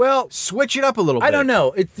 bitch. Well, switch it up a little bit. I don't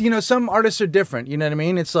know. Some artists are different. You know what I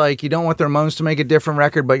mean? It's like you don't want the Ramones to make a different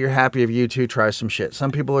record, but you're happy if U2 tries some shit.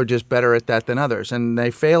 Some people are just better at that than others, and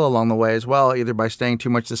they fail along the way as well, either by staying too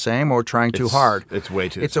much the same or trying too hard. It's way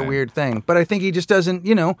too. It's a weird thing, but I think he just doesn't.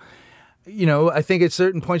 I think at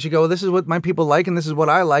certain points you go, well, this is what my people like, and this is what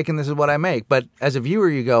I like, and this is what I make. But as a viewer,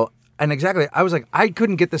 you go, and exactly, I was like, I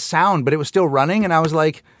couldn't get the sound, but it was still running, and I was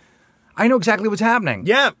like, I know exactly what's happening.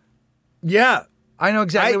 Yeah. I know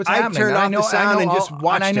exactly what's happening. I turned off the sound and just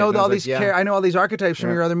watched it. And I know all these archetypes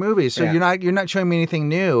from your other movies. So you're not showing me anything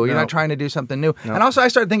new. You're not trying to do something new. No. And also, I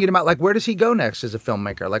started thinking about like, where does he go next as a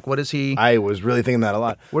filmmaker? Like, what does he? I was really thinking that a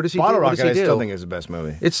lot. Where does he? Bottle do? Rocket, I still think is the best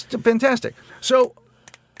movie. It's fantastic. So,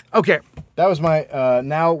 okay, that was my.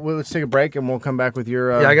 Now let's take a break and we'll come back with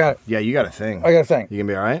your. Yeah, I got it. Yeah, you got a thing. I got a thing. You gonna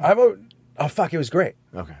be all right? Oh fuck! It was great.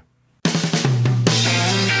 Okay.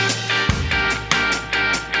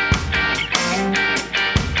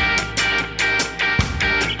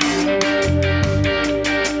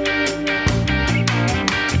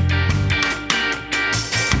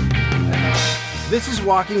 This is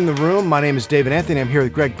Walking the Room. My name is David Anthony. I'm here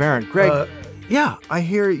with Greg Barrett. Greg, yeah. I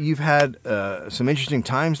hear you've had some interesting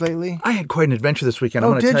times lately. I had quite an adventure this weekend.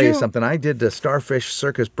 I'm going to tell you something. I did the Starfish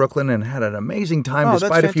Circus Brooklyn and had an amazing time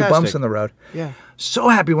despite a few bumps in the road. Yeah. So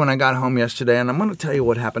happy when I got home yesterday, and I'm going to tell you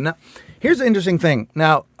what happened. Now, here's the interesting thing.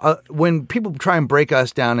 Now, when people try and break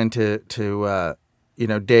us down into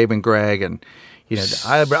Dave and Greg and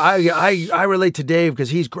I relate to Dave because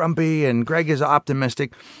he's grumpy and Greg is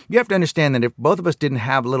optimistic. You have to understand that if both of us didn't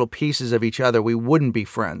have little pieces of each other, we wouldn't be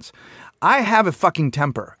friends. I have a fucking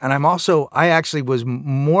temper, and I actually was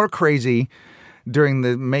more crazy during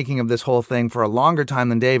the making of this whole thing for a longer time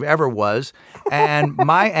than Dave ever was, and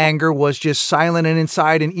my anger was just silent and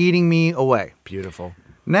inside and eating me away. Beautiful.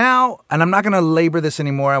 Now, and I'm not going to labor this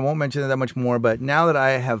anymore. I won't mention it that much more. But now that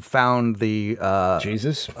I have found the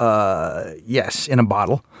Jesus, yes, in a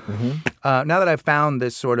bottle. Mm-hmm. Now that I've found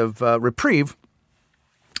this sort of reprieve,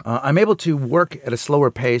 I'm able to work at a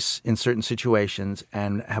slower pace in certain situations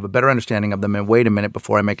and have a better understanding of them. And wait a minute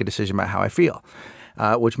before I make a decision about how I feel,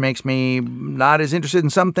 which makes me not as interested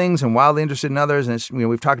in some things and wildly interested in others. And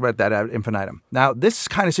we've talked about that ad infinitum. Now, this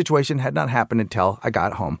kind of situation had not happened until I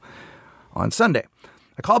got home on Sunday.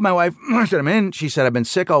 I called my wife. I said, I'm in. She said, I've been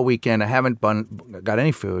sick all weekend. I haven't got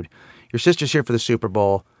any food. Your sister's here for the Super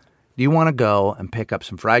Bowl. Do you want to go and pick up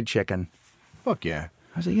some fried chicken? Fuck yeah.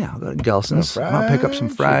 I said, yeah, I'll go to Gelson's. I'll pick up some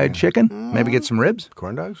fried chicken. Maybe get some ribs.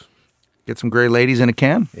 Corn dogs. Get some gray ladies in a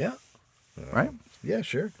can. Yeah. Right? Yeah,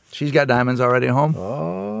 sure. She's got diamonds already at home.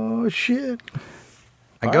 Oh, shit.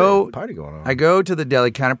 Party going on. I go to the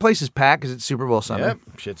deli counter. Place is packed because it's Super Bowl Sunday. Yep.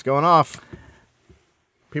 Shit's going off.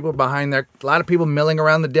 People behind there. A lot of people milling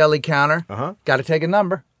around the deli counter. Got to take a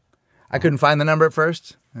number. I couldn't find the number at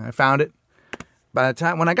first. I found it. By the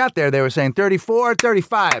time when I got there, they were saying 34,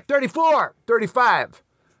 35, 34, 35.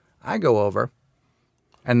 I go over,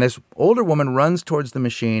 and this older woman runs towards the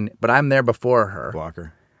machine, but I'm there before her.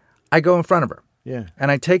 Blocker. I go in front of her. Yeah.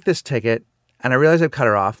 And I take this ticket, and I realize I've cut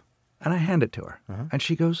her off, and I hand it to her. And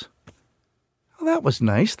she goes, oh, that was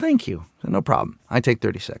nice. Thank you. I said, no problem. I take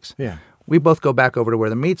 36. Yeah. We both go back over to where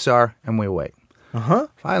the meats are, and we wait.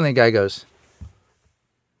 Finally, the guy goes,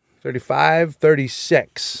 35,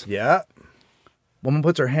 36. Yeah. Woman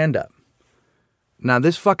puts her hand up. Now,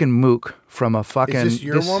 this fucking mook from a fucking... Is this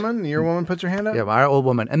your woman? Your woman puts her hand up? Yeah, our old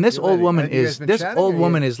woman. And this old woman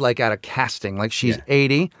is like at a casting. Like she's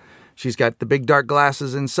 80. She's got the big dark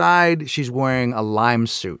glasses inside. She's wearing a lime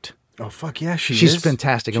suit. Oh, fuck yeah, she's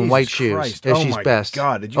fantastic in white shoes. Yeah, she's best.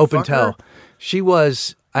 God, did you open fuck toe. her? She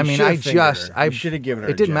was... I You should have given her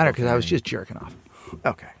It didn't matter because I was just jerking off.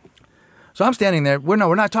 Okay. So I'm standing there. We're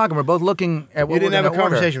not talking. We're both looking at what You didn't we're have a gonna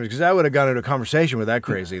order. conversation because I would have gone into a conversation with that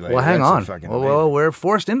crazy lady. Well, hang That's on. fucking Well, we're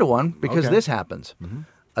forced into one because Okay. this happens.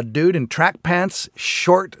 A dude in track pants,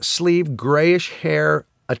 short sleeve, grayish hair,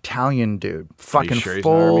 Italian dude. Fucking sure he's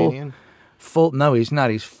full. not Armenian? Full. No, he's not.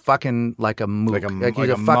 He's fucking like a mook. Like a he's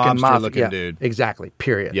a fucking mobster-looking yeah, dude. Exactly.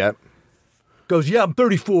 Period. Yep. Goes, yeah, I'm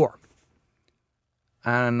 34.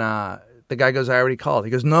 And The guy goes, I already called. He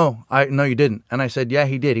goes, no, you didn't. And I said, yeah,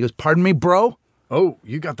 he did. He goes, pardon me, bro? Oh,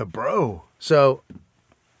 you got the bro. So,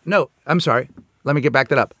 no, I'm sorry. Let me get back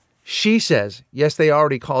that up. She says, yes, they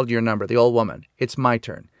already called your number, the old woman. It's my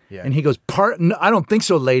turn. Yeah. And he goes, no, I don't think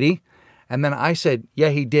so, lady. And then I said, yeah,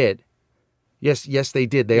 he did. Yes, they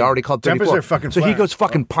did. They already called 34. Tempers are fucking So he flat. goes,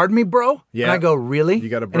 fucking, pardon me, bro? Yeah. And I go, really? You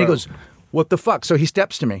got a And he bro. goes, what the fuck? So he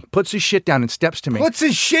steps to me, puts his shit down and steps to me. Puts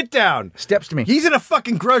his shit down. Steps to me. He's in a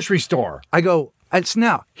fucking grocery store. I go, it's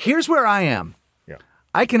now, here's where I am. Yeah.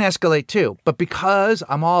 I can escalate too, but because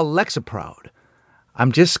I'm all Lexapro,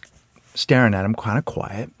 I'm just staring at him kind of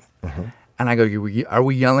quiet. And I go, are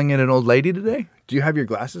we yelling at an old lady today? Do you have your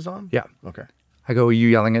glasses on? Yeah. Okay. I go, are you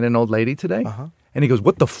yelling at an old lady today? And he goes,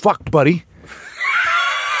 what the fuck, buddy?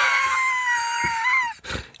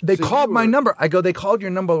 They called my number. I go, they called your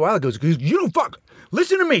number a while ago. He goes, you don't fuck.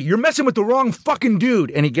 Listen to me. You're messing with the wrong fucking dude.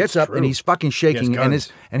 And he gets up and he's fucking shaking and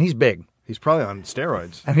he's big. He's probably on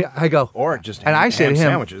steroids. And I go, Or just and I say to him,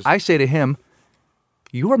 sandwiches. I say to him,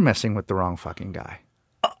 you're messing with the wrong fucking guy.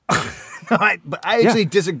 I actually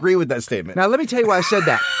disagree with that statement. Now, let me tell you why I said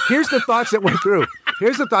that. Here's the thoughts that went through.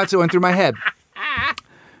 Here's the thoughts that went through my head.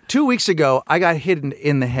 2 weeks ago, I got hit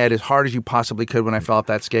in the head as hard as you possibly could when I fell off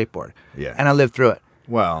that skateboard. Yeah. And I lived through it.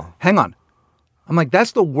 Well, Hang on. I'm like,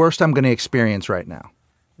 that's the worst I'm going to experience right now.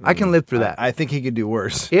 I can live through that. I think he could do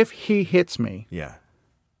worse. If he hits me, Yeah.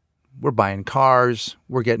 we're buying cars.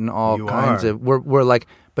 We're getting all You kinds are. of. We're like,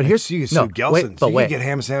 but here's You can no. sue Gelson. Wait, So but you wait. can get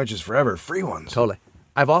ham sandwiches forever, free ones. Totally.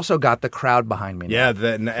 I've also got the crowd behind me now.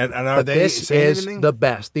 Yeah, and are But they this saying is anything? the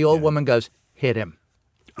best. The old woman goes, hit him.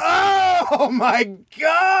 Oh my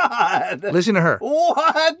God! Listen to her.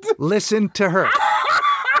 What? Listen to her.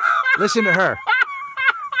 Listen to her.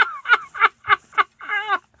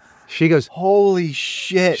 She goes, Holy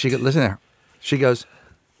shit! listen to her. She goes,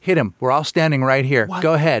 hit him. We're all standing right here.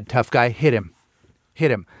 Go ahead, tough guy. Hit him. Hit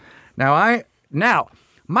him. Now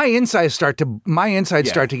my insides start to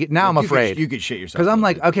get. Now I'm You could- afraid. you could shit yourself because I'm a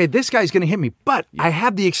like, little okay, this guy's gonna hit me, but I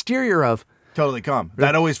have the exterior of. Totally calm.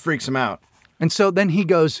 That always freaks him out. And so then he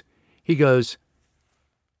looks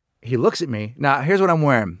at me. Now, here's what I'm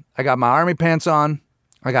wearing. I got my army pants on.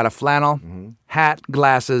 I got a flannel, hat,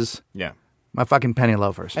 glasses, Yeah. my fucking penny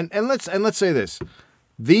loafers. And let's say this: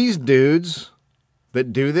 these dudes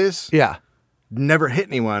that do this, yeah. never hit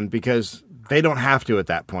anyone because they don't have to at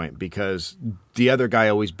that point because the other guy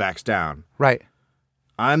always backs down. Right.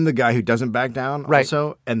 I'm the guy who doesn't back down Right.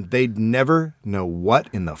 also, and they'd never know what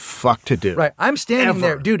in the fuck to do. Right. I'm standing Ever.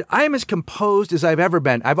 there. Dude, I am as composed as I've ever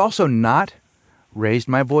been. I've also not raised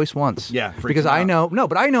my voice once. Yeah, freaks because them I out. know,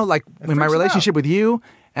 but I know like in my freaks them relationship with you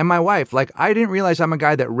and my wife, like I didn't realize I'm a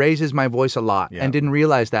guy that raises my voice a lot Yeah. and didn't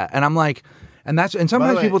realize that. And I'm like, and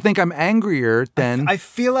sometimes way, people think I'm angrier than. I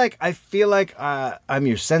feel like I'm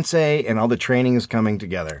your sensei, and all the training is coming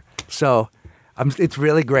together. So it's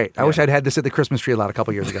really great. I wish I'd had this at the Christmas tree lot a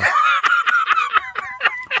couple years ago.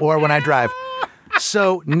 Or when I drive.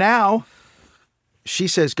 So now she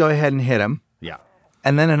says, go ahead and hit him. Yeah.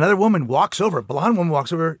 And then another woman walks over, a blonde woman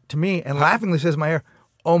walks over to me and laughingly says in my ear,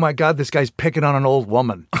 oh my God, this guy's picking on an old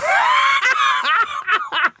woman.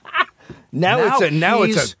 Now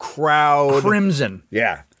it's he's a crowd. Crimson.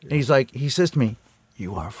 Yeah. And he says to me,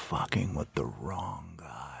 you are fucking with the wrong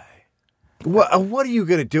guy. What are you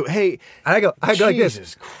gonna do? Hey, And I go like this.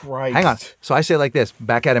 Jesus Christ. Hang on. So I say like this,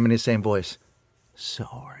 back at him in his same voice. So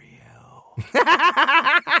are you.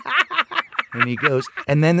 And he goes,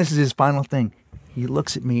 and then this is his final thing. He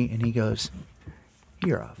looks at me and he goes,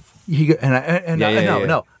 "You're a."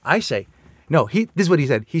 No. I say, no. This is what he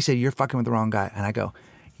said. He said, "You're fucking with the wrong guy," and I go,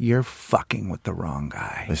 "You're fucking with the wrong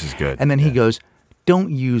guy." This is good. And then he goes,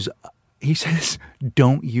 "Don't use." He says,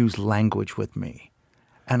 "Don't use language with me."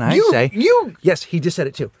 And I say, Yes, he just said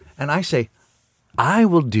it too. And I say, "I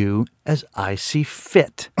will do as I see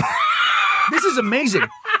fit." This is amazing.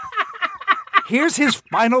 Here's his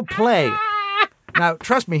final play. Now,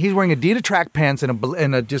 trust me, he's wearing Adidas track pants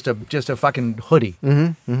and just a fucking hoodie.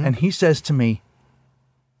 And he says to me,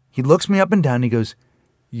 he looks me up and down and he goes,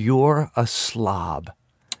 "You're a slob."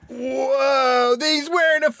 Whoa, he's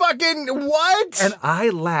wearing a fucking what? And I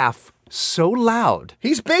laugh so loud.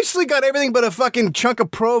 He's basically got everything but a fucking chunk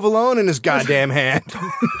of provolone in his goddamn hand.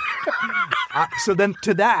 So then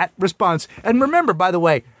to that response, and remember, by the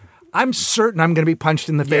way, I'm certain I'm going to be punched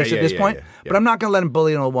in the face at this point, but I'm not going to let him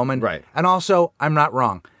bully an old woman. Right. And also, I'm not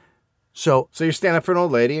wrong. So you're standing up for an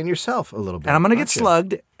old lady and yourself a little bit. and I'm going to get aren't you?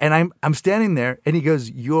 slugged, and I'm standing there, and he goes,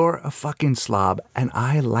 "You're a fucking slob," and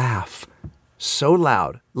I laugh so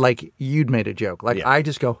loud, like you'd made a joke. Like I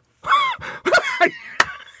just go,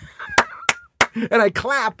 and I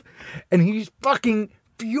clap, and he's fucking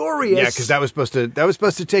furious. Yeah, because that was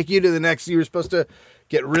supposed to take you to the next. You were supposed to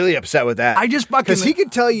get really upset with that. I just fucking because he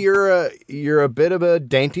could tell you're a bit of a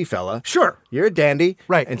dainty fella. Sure, you're a dandy,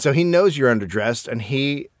 right? And so he knows you're underdressed, and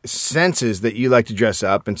he senses that you like to dress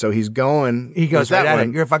up, and so he's going. He goes that right at one.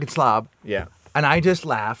 it. You're a fucking slob. Yeah, and I just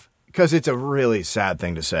laugh. Because it's a really sad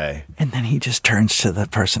thing to say. And then he just turns to the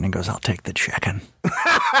person and goes, I'll take the chicken.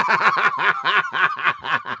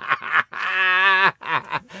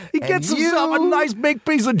 He gets himself a nice big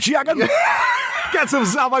piece of chicken. Gets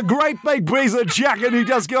himself a great big piece of chicken. He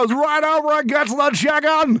just goes right over and gets the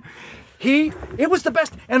chicken. It was the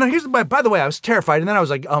best. And by the way, I was terrified. And then I was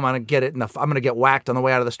like, oh, I'm going to get it. I'm going to get whacked on the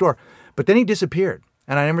way out of the store. But then he disappeared.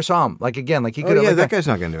 And I never saw him. Like, again, like he could have. Yeah, that guy's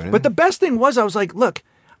not going to do anything. But the best thing was, I was like, look,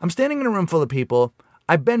 I'm standing in a room full of people.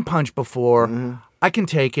 I've been punched before. Mm-hmm. I can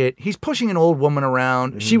take it. He's pushing an old woman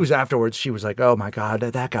around. Mm-hmm. She was afterwards. She was like, oh, my God,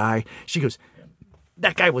 that guy. She goes,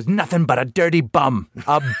 that guy was nothing but a dirty bum.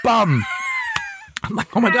 A bum. I'm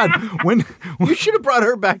like, oh, my God. When you should have brought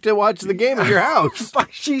her back to watch the game at your house.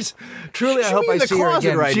 She's truly, I hope I see her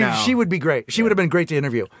again. Right now. She would be great. She would have been great to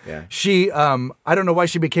interview. Yeah. She, I don't know why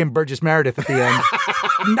she became Burgess Meredith at the end.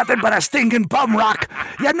 Nothing but a stinking bum, Rock.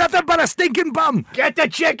 Yeah, nothing but a stinking bum. Get the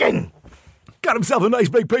chicken. Got himself a nice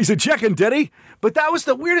big piece of chicken, did he? But that was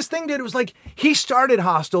the weirdest thing, dude. It was like he started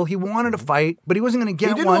hostile. He wanted to fight, but he wasn't going to get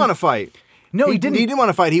one. He didn't want to fight. No, he didn't. He didn't want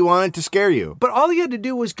to fight. He wanted to scare you. But all he had to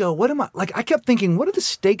do was go, what am I? Like, I kept thinking, what are the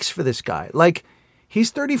stakes for this guy? Like,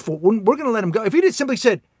 he's 34. We're going to let him go. If he had simply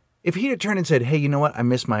said, if he had turned and said, hey, you know what? I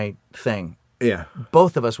missed my thing. Yeah.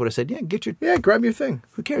 Both of us would have said, yeah, grab your thing.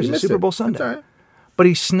 Who cares? It's Super Bowl Sunday. That's all right. But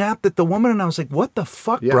he snapped at the woman, and I was like, what the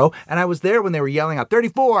fuck, bro? And I was there when they were yelling out,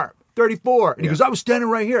 34. 34. And he goes, I was standing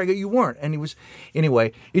right here. I go, you weren't. And he was,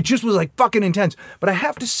 anyway, it just was like fucking intense. But I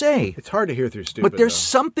have to say, it's hard to hear through stupid. But there's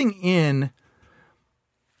something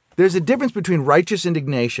there's a difference between righteous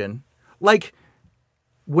indignation. Like,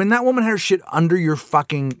 when that woman had her shit under your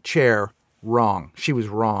fucking chair, wrong. She was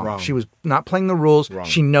wrong. She was not playing the rules. Wrong.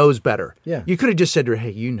 She knows better. Yeah. You could have just said to her,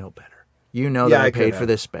 hey, you know better. You know that I paid for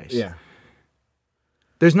this space. Yeah.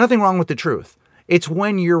 There's nothing wrong with the truth. It's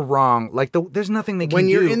when you're wrong. Like, there's nothing they can do. When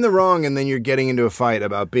you're in the wrong and then you're getting into a fight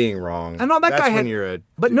about being wrong. And all that that's guy when had. You're a,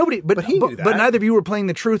 but nobody. But he knew that. But neither of you were playing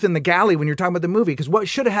the truth in the galley when you're talking about the movie. Because what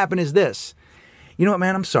should have happened is this. You know what,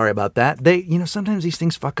 man? I'm sorry about that. Sometimes these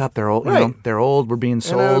things fuck up. They're old. Right. You know, they're old. We're being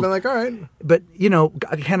sold. And I would have been like, all right.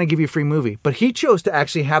 But, can I give you a free movie? But he chose to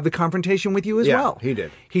actually have the confrontation with you as well. He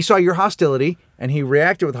did. He saw your hostility, and he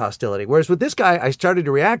reacted with hostility. Whereas with this guy, I started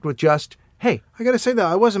to react with just, hey. I got to say, though,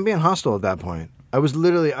 I wasn't being hostile at that point. I was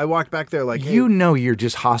literally, I walked back there like, hey. You know you're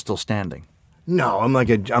just hostile standing. No, I'm like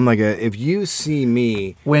a. If you see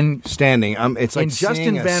me standing, it's like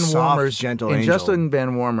seeing a soft, gentle angel. In Justin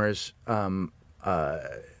Van Wormer's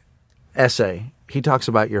essay, he talks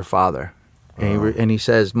about your father, and he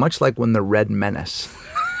says, much like when the Red Menace.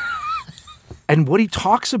 And what he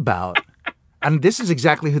talks about, and this is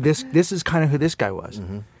exactly who this is kind of who this guy was.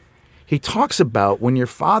 Mm-hmm. He talks about when your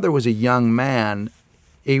father was a young man.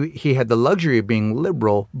 He had the luxury of being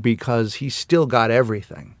liberal because he still got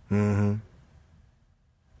everything. Mm-hmm.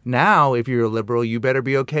 Now, if you're a liberal, you better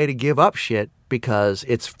be okay to give up shit because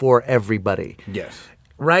it's for everybody. Yes.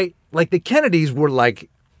 Right? Like the Kennedys were like,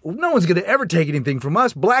 no one's going to ever take anything from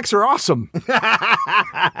us. Blacks are awesome. And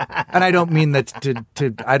I don't mean that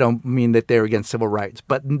I don't mean that they're against civil rights,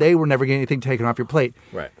 but they were never getting anything taken off your plate.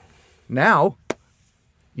 Right. Now,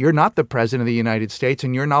 you're not the president of the United States,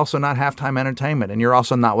 and you're also not halftime entertainment, and you're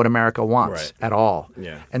also not what America wants at all.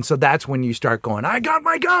 Yeah. And so that's when you start going, I got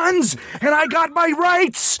my guns, and I got my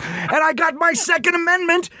rights, and I got my Second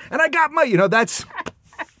Amendment, and I got my, that's...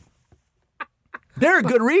 There are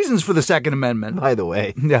good reasons for the Second Amendment. By the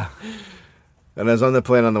way. Yeah. And I was on the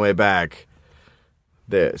plane on the way back.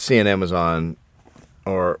 The CNN was on,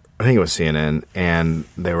 or I think it was CNN, and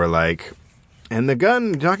they were like... And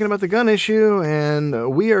talking about the gun issue,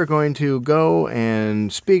 and we are going to go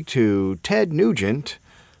and speak to Ted Nugent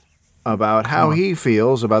about how he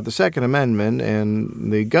feels about the Second Amendment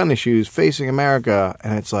and the gun issues facing America.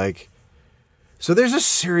 And it's like, so there's a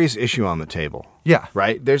serious issue on the table. Yeah.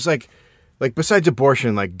 Right? There's like besides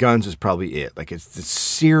abortion, like guns is probably it. Like it's the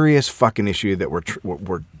serious fucking issue that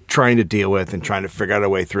we're trying to deal with and trying to figure out a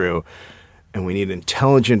way through. And we need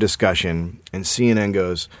intelligent discussion. And CNN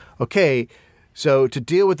goes, okay, so to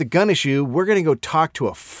deal with the gun issue, we're going to go talk to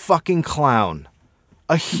a fucking clown.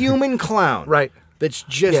 A human clown. Right. That's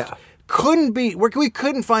just couldn't be, we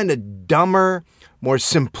couldn't find a dumber, more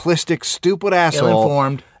simplistic, stupid asshole.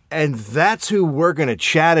 Ill-informed. And that's who we're going to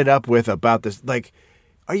chat it up with about this. Like,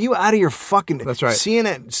 are you out of your fucking... That's right.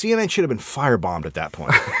 CNN should have been firebombed at that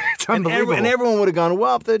point. unbelievable. And everyone would have gone,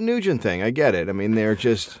 well, the Nugent thing. I get it. I mean, they're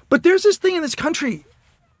just... But there's this thing in this country.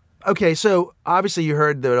 Okay, so obviously you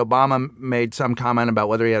heard that Obama made some comment about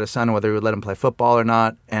whether he had a son or whether he would let him play football or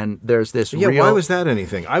not. And there's this Yeah, real... why was that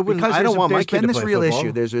anything? I don't want my kid to play real football.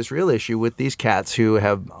 issue. There's this real issue with these cats who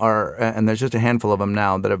and there's just a handful of them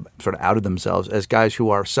now that have sort of outed themselves as guys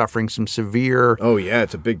who are suffering some severe Oh, yeah,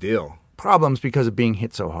 it's a big deal. problems because of being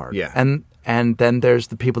hit so hard. Yeah. And then there's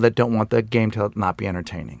the people that don't want the game to not be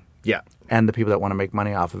entertaining. Yeah. And the people that want to make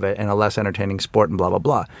money off of it in a less entertaining sport and blah, blah,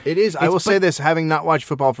 blah. It is. I will say this, having not watched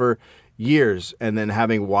football for years and then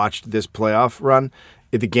having watched this playoff run,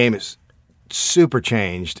 the game is super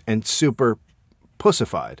changed and super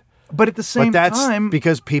pussified. But at the same But that's time...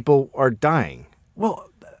 because people are dying. Well,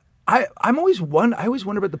 I always wonder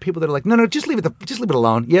about the people that are like, no, just leave it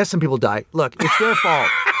alone. Yes, some people die. Look, it's their fault.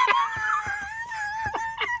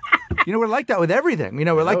 We're like that with everything.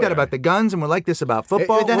 We're like that about the guns, and we're like this about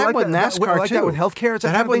football. That happened with NASCAR, we're like too. that with healthcare. That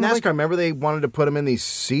happened with NASCAR. Remember they wanted to put them in these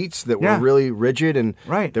seats that were Yeah. really rigid, and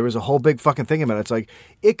Right. there was a whole big fucking thing about it. It's like,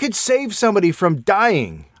 it could save somebody from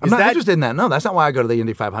dying. I'm not interested in that. No, that's not why I go to the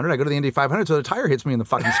Indy 500. I go to the Indy 500 so the tire hits me in the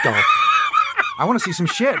fucking skull. I want to see some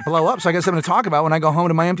shit blow up so I got something to talk about when I go home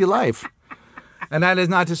to my empty life. And that is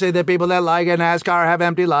not to say that people that like NASCAR have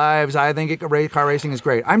empty lives. I think car racing is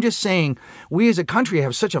great. I'm just saying we as a country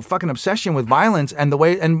have such a fucking obsession with violence and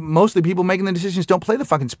most of the people making the decisions don't play the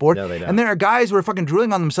fucking sport. No, they don't. And there are guys who are fucking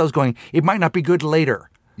drooling on themselves going, it might not be good later.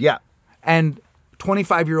 Yeah. And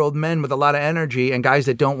 25-year-old men with a lot of energy and guys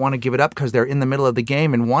that don't want to give it up because they're in the middle of the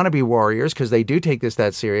game and want to be warriors because they do take this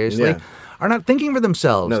that seriously Yeah. are not thinking for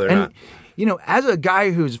themselves. No, they're and, not. As a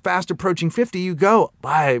guy who's fast approaching 50, you go,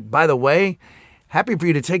 by the way, happy for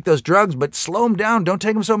you to take those drugs, but slow them down. Don't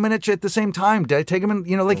take them so many at the same time. Take them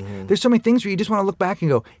in, there's so many things where you just want to look back and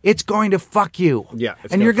go, it's going to fuck you. Yeah,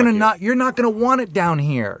 it's and gonna you're fuck going to you. you're not going to want it down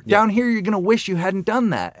here. Yeah. Down here, you're going to wish you hadn't done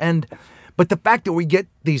that. But the fact that we get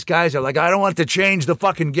these guys are like, I don't want to change the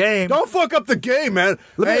fucking game. Don't fuck up the game, man.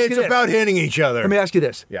 Let me ask you It's this. about hitting each other. Let me ask you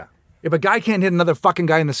this. Yeah. If a guy can't hit another fucking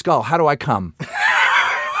guy in the skull, how do I come?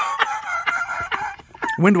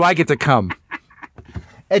 When do I get to come?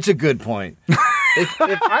 It's a good point.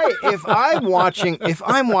 If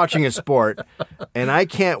I'm watching a sport and I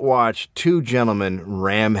can't watch two gentlemen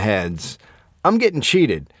ram heads, I'm getting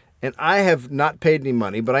cheated. And I have not paid any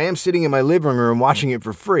money, but I am sitting in my living room watching it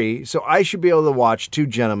for free, so I should be able to watch two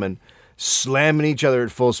gentlemen slamming each other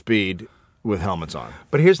at full speed with helmets on.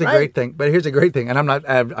 But here's the Right? great thing, and I'm not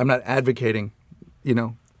advocating,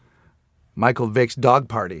 Michael Vick's dog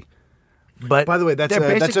party. But By the way, that's they're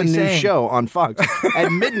a basically new saying, show on Fox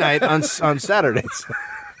at midnight on Saturdays.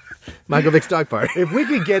 Michael Vick's Dog Party. If we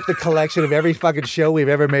could get the collection of every fucking show we've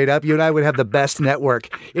ever made up, you and I would have the best network.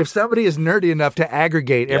 If somebody is nerdy enough to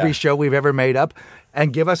aggregate every Yeah. show we've ever made up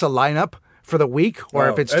and give us a lineup for the week, or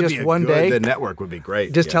if it's That'd just be one day, the network would be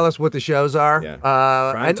great. just Yeah. tell us what the shows are. Yeah.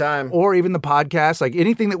 Prime time. Or even the podcast, like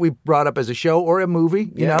anything that we brought up as a show or a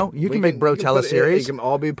movie. Yeah. You We can make Bro tell a series. You can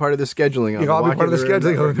all be part of the scheduling. You can all be part of the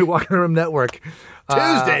scheduling of the Walk in the Room Network.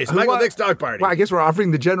 Tuesdays, Michael Vick's Dog Party. Well, I guess we're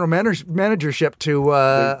offering the general managership to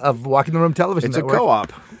of Walk in the Room Television It's Network. a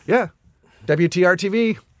co-op. Yeah. WTR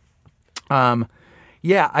TV.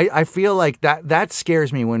 Yeah, I feel like that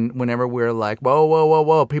scares me whenever we're like,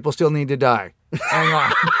 whoa, people still need to die. Hang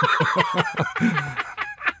on.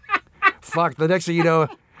 Fuck, the next thing you know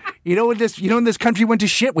when this country went to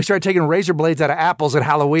shit, we started taking razor blades out of apples at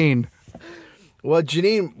Halloween. Well,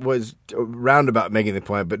 Janine was roundabout making the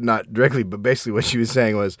point, but not directly. But basically what she was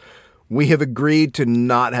saying was, we have agreed to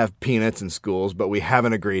not have peanuts in schools, but we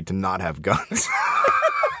haven't agreed to not have guns.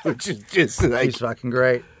 Which is just like... He's fucking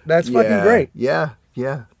great. That's fucking great. Yeah.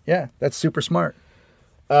 Yeah, that's super smart.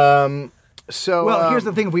 So, Well, here's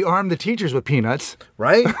the thing. If we arm the teachers with peanuts...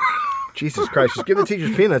 right? Jesus Christ. Just give the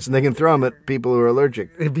teachers peanuts and they can throw them at people who are allergic.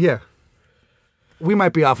 Yeah. We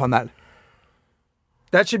might be off on that.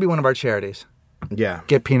 That should be one of our charities. Yeah.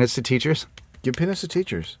 Get peanuts to teachers. Give peanuts to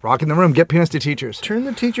teachers. Rock in the room. Get peanuts to teachers. Turn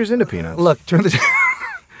the teachers into peanuts. Look,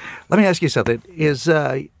 let me ask you something. Is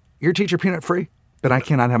your teacher peanut free? Then I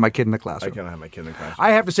cannot have my kid in the I classroom. cannot have my kid in the classroom.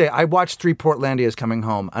 I have to say, I watched 3 Portlandias coming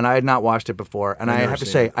home, and I had not watched it before. And I never have to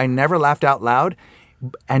seen say, it. I never laughed out loud,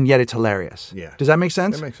 and yet it's hilarious. Yeah. Does that make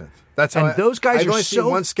sense? That makes sense. That's And how those guys I've are only seen so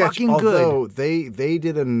one sketch, fucking good. although they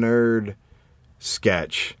did a nerd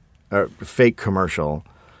sketch, a fake commercial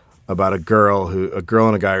about a girl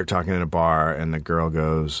and a guy are talking in a bar, and the girl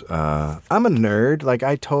goes, "I'm a nerd. Like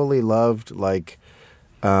I totally loved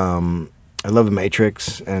I love The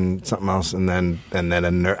Matrix and something else." And then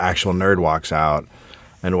an actual nerd walks out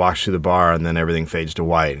and walks through the bar, and then everything fades to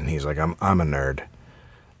white, and he's like, "I'm a nerd."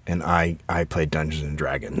 and I play Dungeons and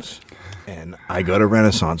Dragons, and I go to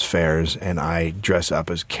Renaissance fairs and I dress up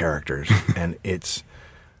as characters, and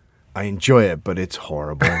I enjoy it, but it's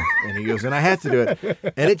horrible. And he goes, and I have to do it.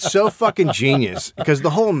 And it's so fucking genius because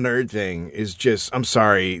the whole nerd thing is just, I'm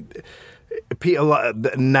sorry,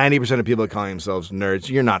 90% of people calling themselves nerds,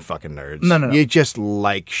 you're not fucking nerds. No. You just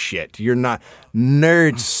like shit. You're not.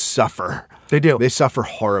 Nerds suffer. They do. They suffer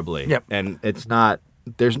horribly. Yep. And it's not.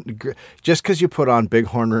 There's just because you put on big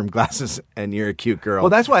horn rim glasses and you're a cute girl. Well,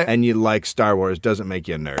 that's why. And you like Star Wars doesn't make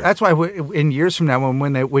you a nerd. That's why in years from now,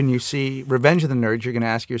 when you see Revenge of the Nerds, you're going to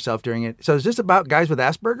ask yourself during it. So is this about guys with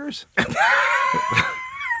Asperger's?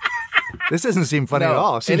 This doesn't seem funny at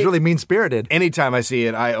all. It seems really mean spirited. Anytime I see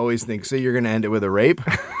it, I always think, so you're going to end it with a rape?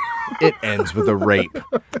 It ends with a rape.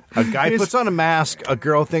 A guy puts on a mask. A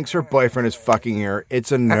girl thinks her boyfriend is fucking her.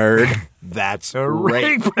 It's a nerd. That's a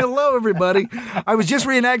rape. Hello, everybody. I was just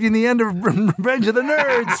reenacting the end of Revenge of the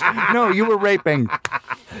Nerds. No, you were raping.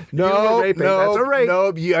 No, That's a rape. No,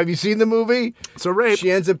 have you seen the movie? It's a rape.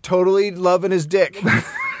 She ends up totally loving his dick.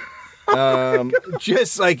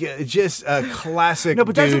 Just a classic No,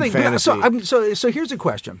 but that's the dude thing. fantasy. So here's a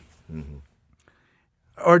question.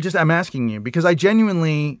 Or just I'm asking you because I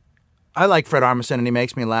like Fred Armisen and he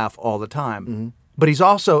makes me laugh all the time. But he's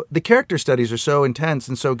also, the character studies are so intense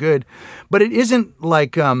and so good, but it isn't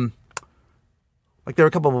like there were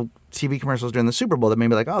a couple of TV commercials during the Super Bowl that made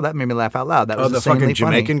me like, oh, that made me laugh out loud. That was the fucking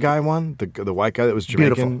insanely Jamaican funny. guy one, the white guy that was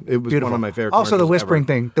Jamaican. Beautiful. It was Beautiful. one of my favorite. Also, the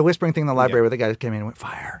commercials whispering thing in the library Yeah. where the guy came in and went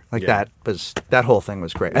fire like Yeah. that whole thing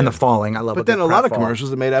was great. And the falling, I love. But then a lot of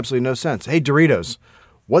commercials that made absolutely no sense. Hey, Doritos,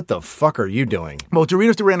 what the fuck are you doing? Well,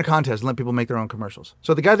 Doritos ran a contest and let people make their own commercials.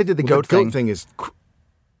 So the guy that did the goat thing, is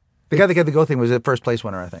the guy that did the goat thing was the first place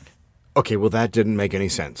winner, I think. okay. Well, that didn't make any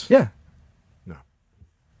sense. Yeah. No,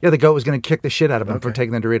 Yeah, the goat was going to kick the shit out of him for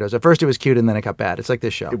taking the Doritos. At first it was cute and then it got bad. It's like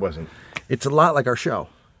this show. it wasn't. It's a lot like our show.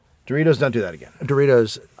 Doritos, don't do that again.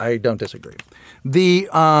 Doritos, I don't disagree. But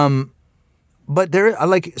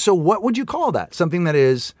so what would you call that? Something that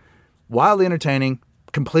is wildly entertaining,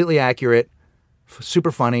 completely accurate,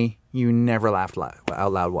 super funny, you never laughed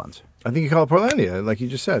out loud once. I think you call it Portlandia, like you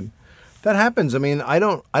just said. That happens. I mean, I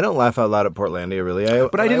don't laugh out loud at Portlandia, really.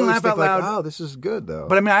 But I didn't always laugh think out loud. Like, oh, this is good, though.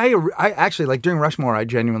 But I mean, I actually, like during Rushmore, I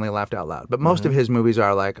genuinely laughed out loud. But most of his movies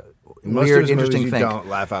are like most weird, of his interesting movies you thing. don't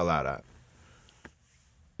laugh out loud at.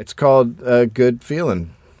 It's called a good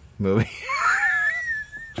feeling movie.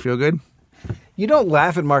 Feel good? You don't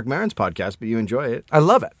laugh at Mark Maron's podcast, but you enjoy it. I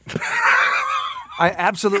love it. I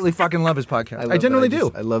absolutely fucking love his podcast. I genuinely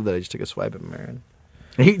do. I love that I just took a swipe at Maron.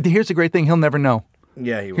 Here's the great thing: he'll never know.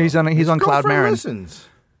 Yeah, he will. He's on His Cloud girlfriend Maron. listens.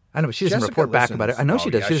 I know, but she doesn't Jessica report back about it. listens. I know she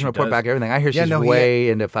Oh, does. yeah, She doesn't she report does. back everything. I hear Yeah, she's no, way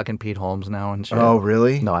into fucking Pete Holmes now and shit. Oh,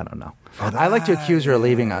 really? No, I don't know. I like to accuse her of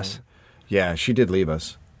leaving us Yeah, she did leave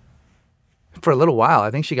us. for a little while.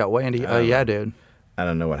 I think she got way into. Oh yeah, dude. I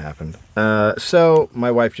don't know what happened. So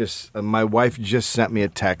my wife just sent me a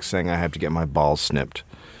text saying I have to get my balls snipped.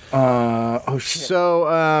 Oh shit. So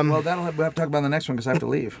Well, we'll have to talk about in the next one because I have to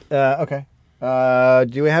leave. okay.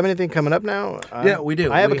 Do we have anything coming up now? Yeah, we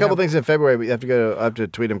do. I have We a couple have- things in February, but you have to go. I have to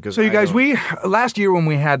tweet them because. So you guys, we last year when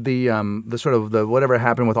we had the sort of the whatever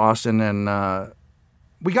happened with Austin and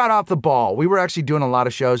we got off the ball. We were actually doing a lot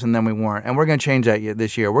of shows and then we weren't. And we're going to change that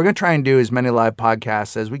this year. We're going to try and do as many live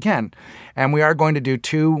podcasts as we can. And we are going to do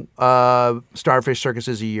 2 Starfish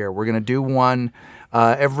Circuses a year. We're going to do one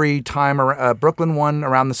every time, Brooklyn one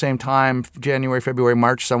around the same time, January, February,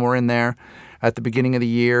 March, somewhere in there at the beginning of the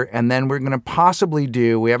year. And then we're going to possibly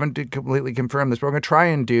we haven't completely confirmed this, but we're going to try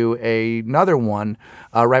and do another one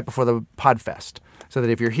right before the Podfest. So that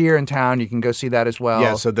if you're here in town, you can go see that as well.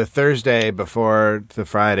 Yeah, so the Thursday before the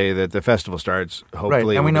Friday that the festival starts,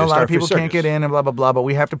 hopefully. Right, and we we're know a gonna lot of start people for can't get Circus. in and blah, blah, blah, but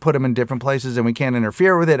we have to put them in different places and we can't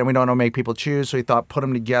interfere with it and we don't want to make people choose. So we thought put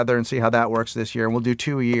them together and see how that works this year. And we'll do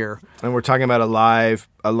 2 a year. And we're talking about a live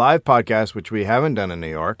podcast, which we haven't done in New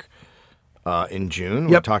York in June.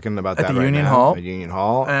 We're Yep. talking about At that the right Union now, Hall. At Union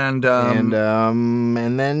Hall. And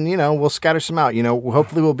then, we'll scatter some out.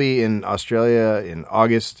 Hopefully we'll be in Australia in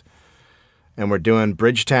August. And we're doing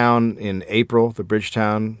Bridgetown in April, the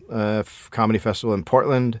Bridgetown Comedy Festival in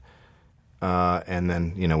Portland. And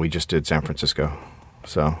then, we just did San Francisco.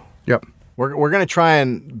 So Yep. we're going to try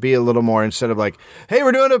and be a little more, instead of like, hey,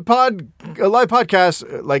 we're doing a live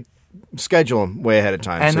podcast, like schedule them way ahead of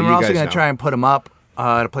time. And so then you we're also guys going know. to try and put them up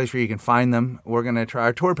at a place where you can find them. We're going to try.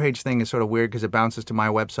 Our tour page thing is sort of weird because it bounces to my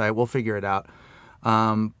website. We'll figure it out.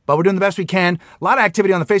 But we're doing the best we can. A lot of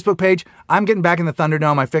activity on the Facebook page. I'm getting back in the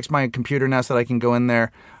Thunderdome. I fixed my computer now so that I can go in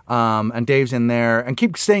there. And Dave's in there. And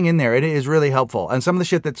keep staying in there. It is really helpful. And some of the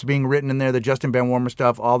shit that's being written in there, the Justin Van Warmer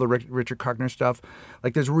stuff, all the Richard Kuckner stuff,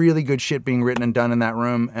 like there's really good shit being written and done in that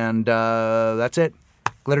room. And that's it.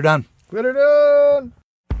 Glitter done. Glitter done.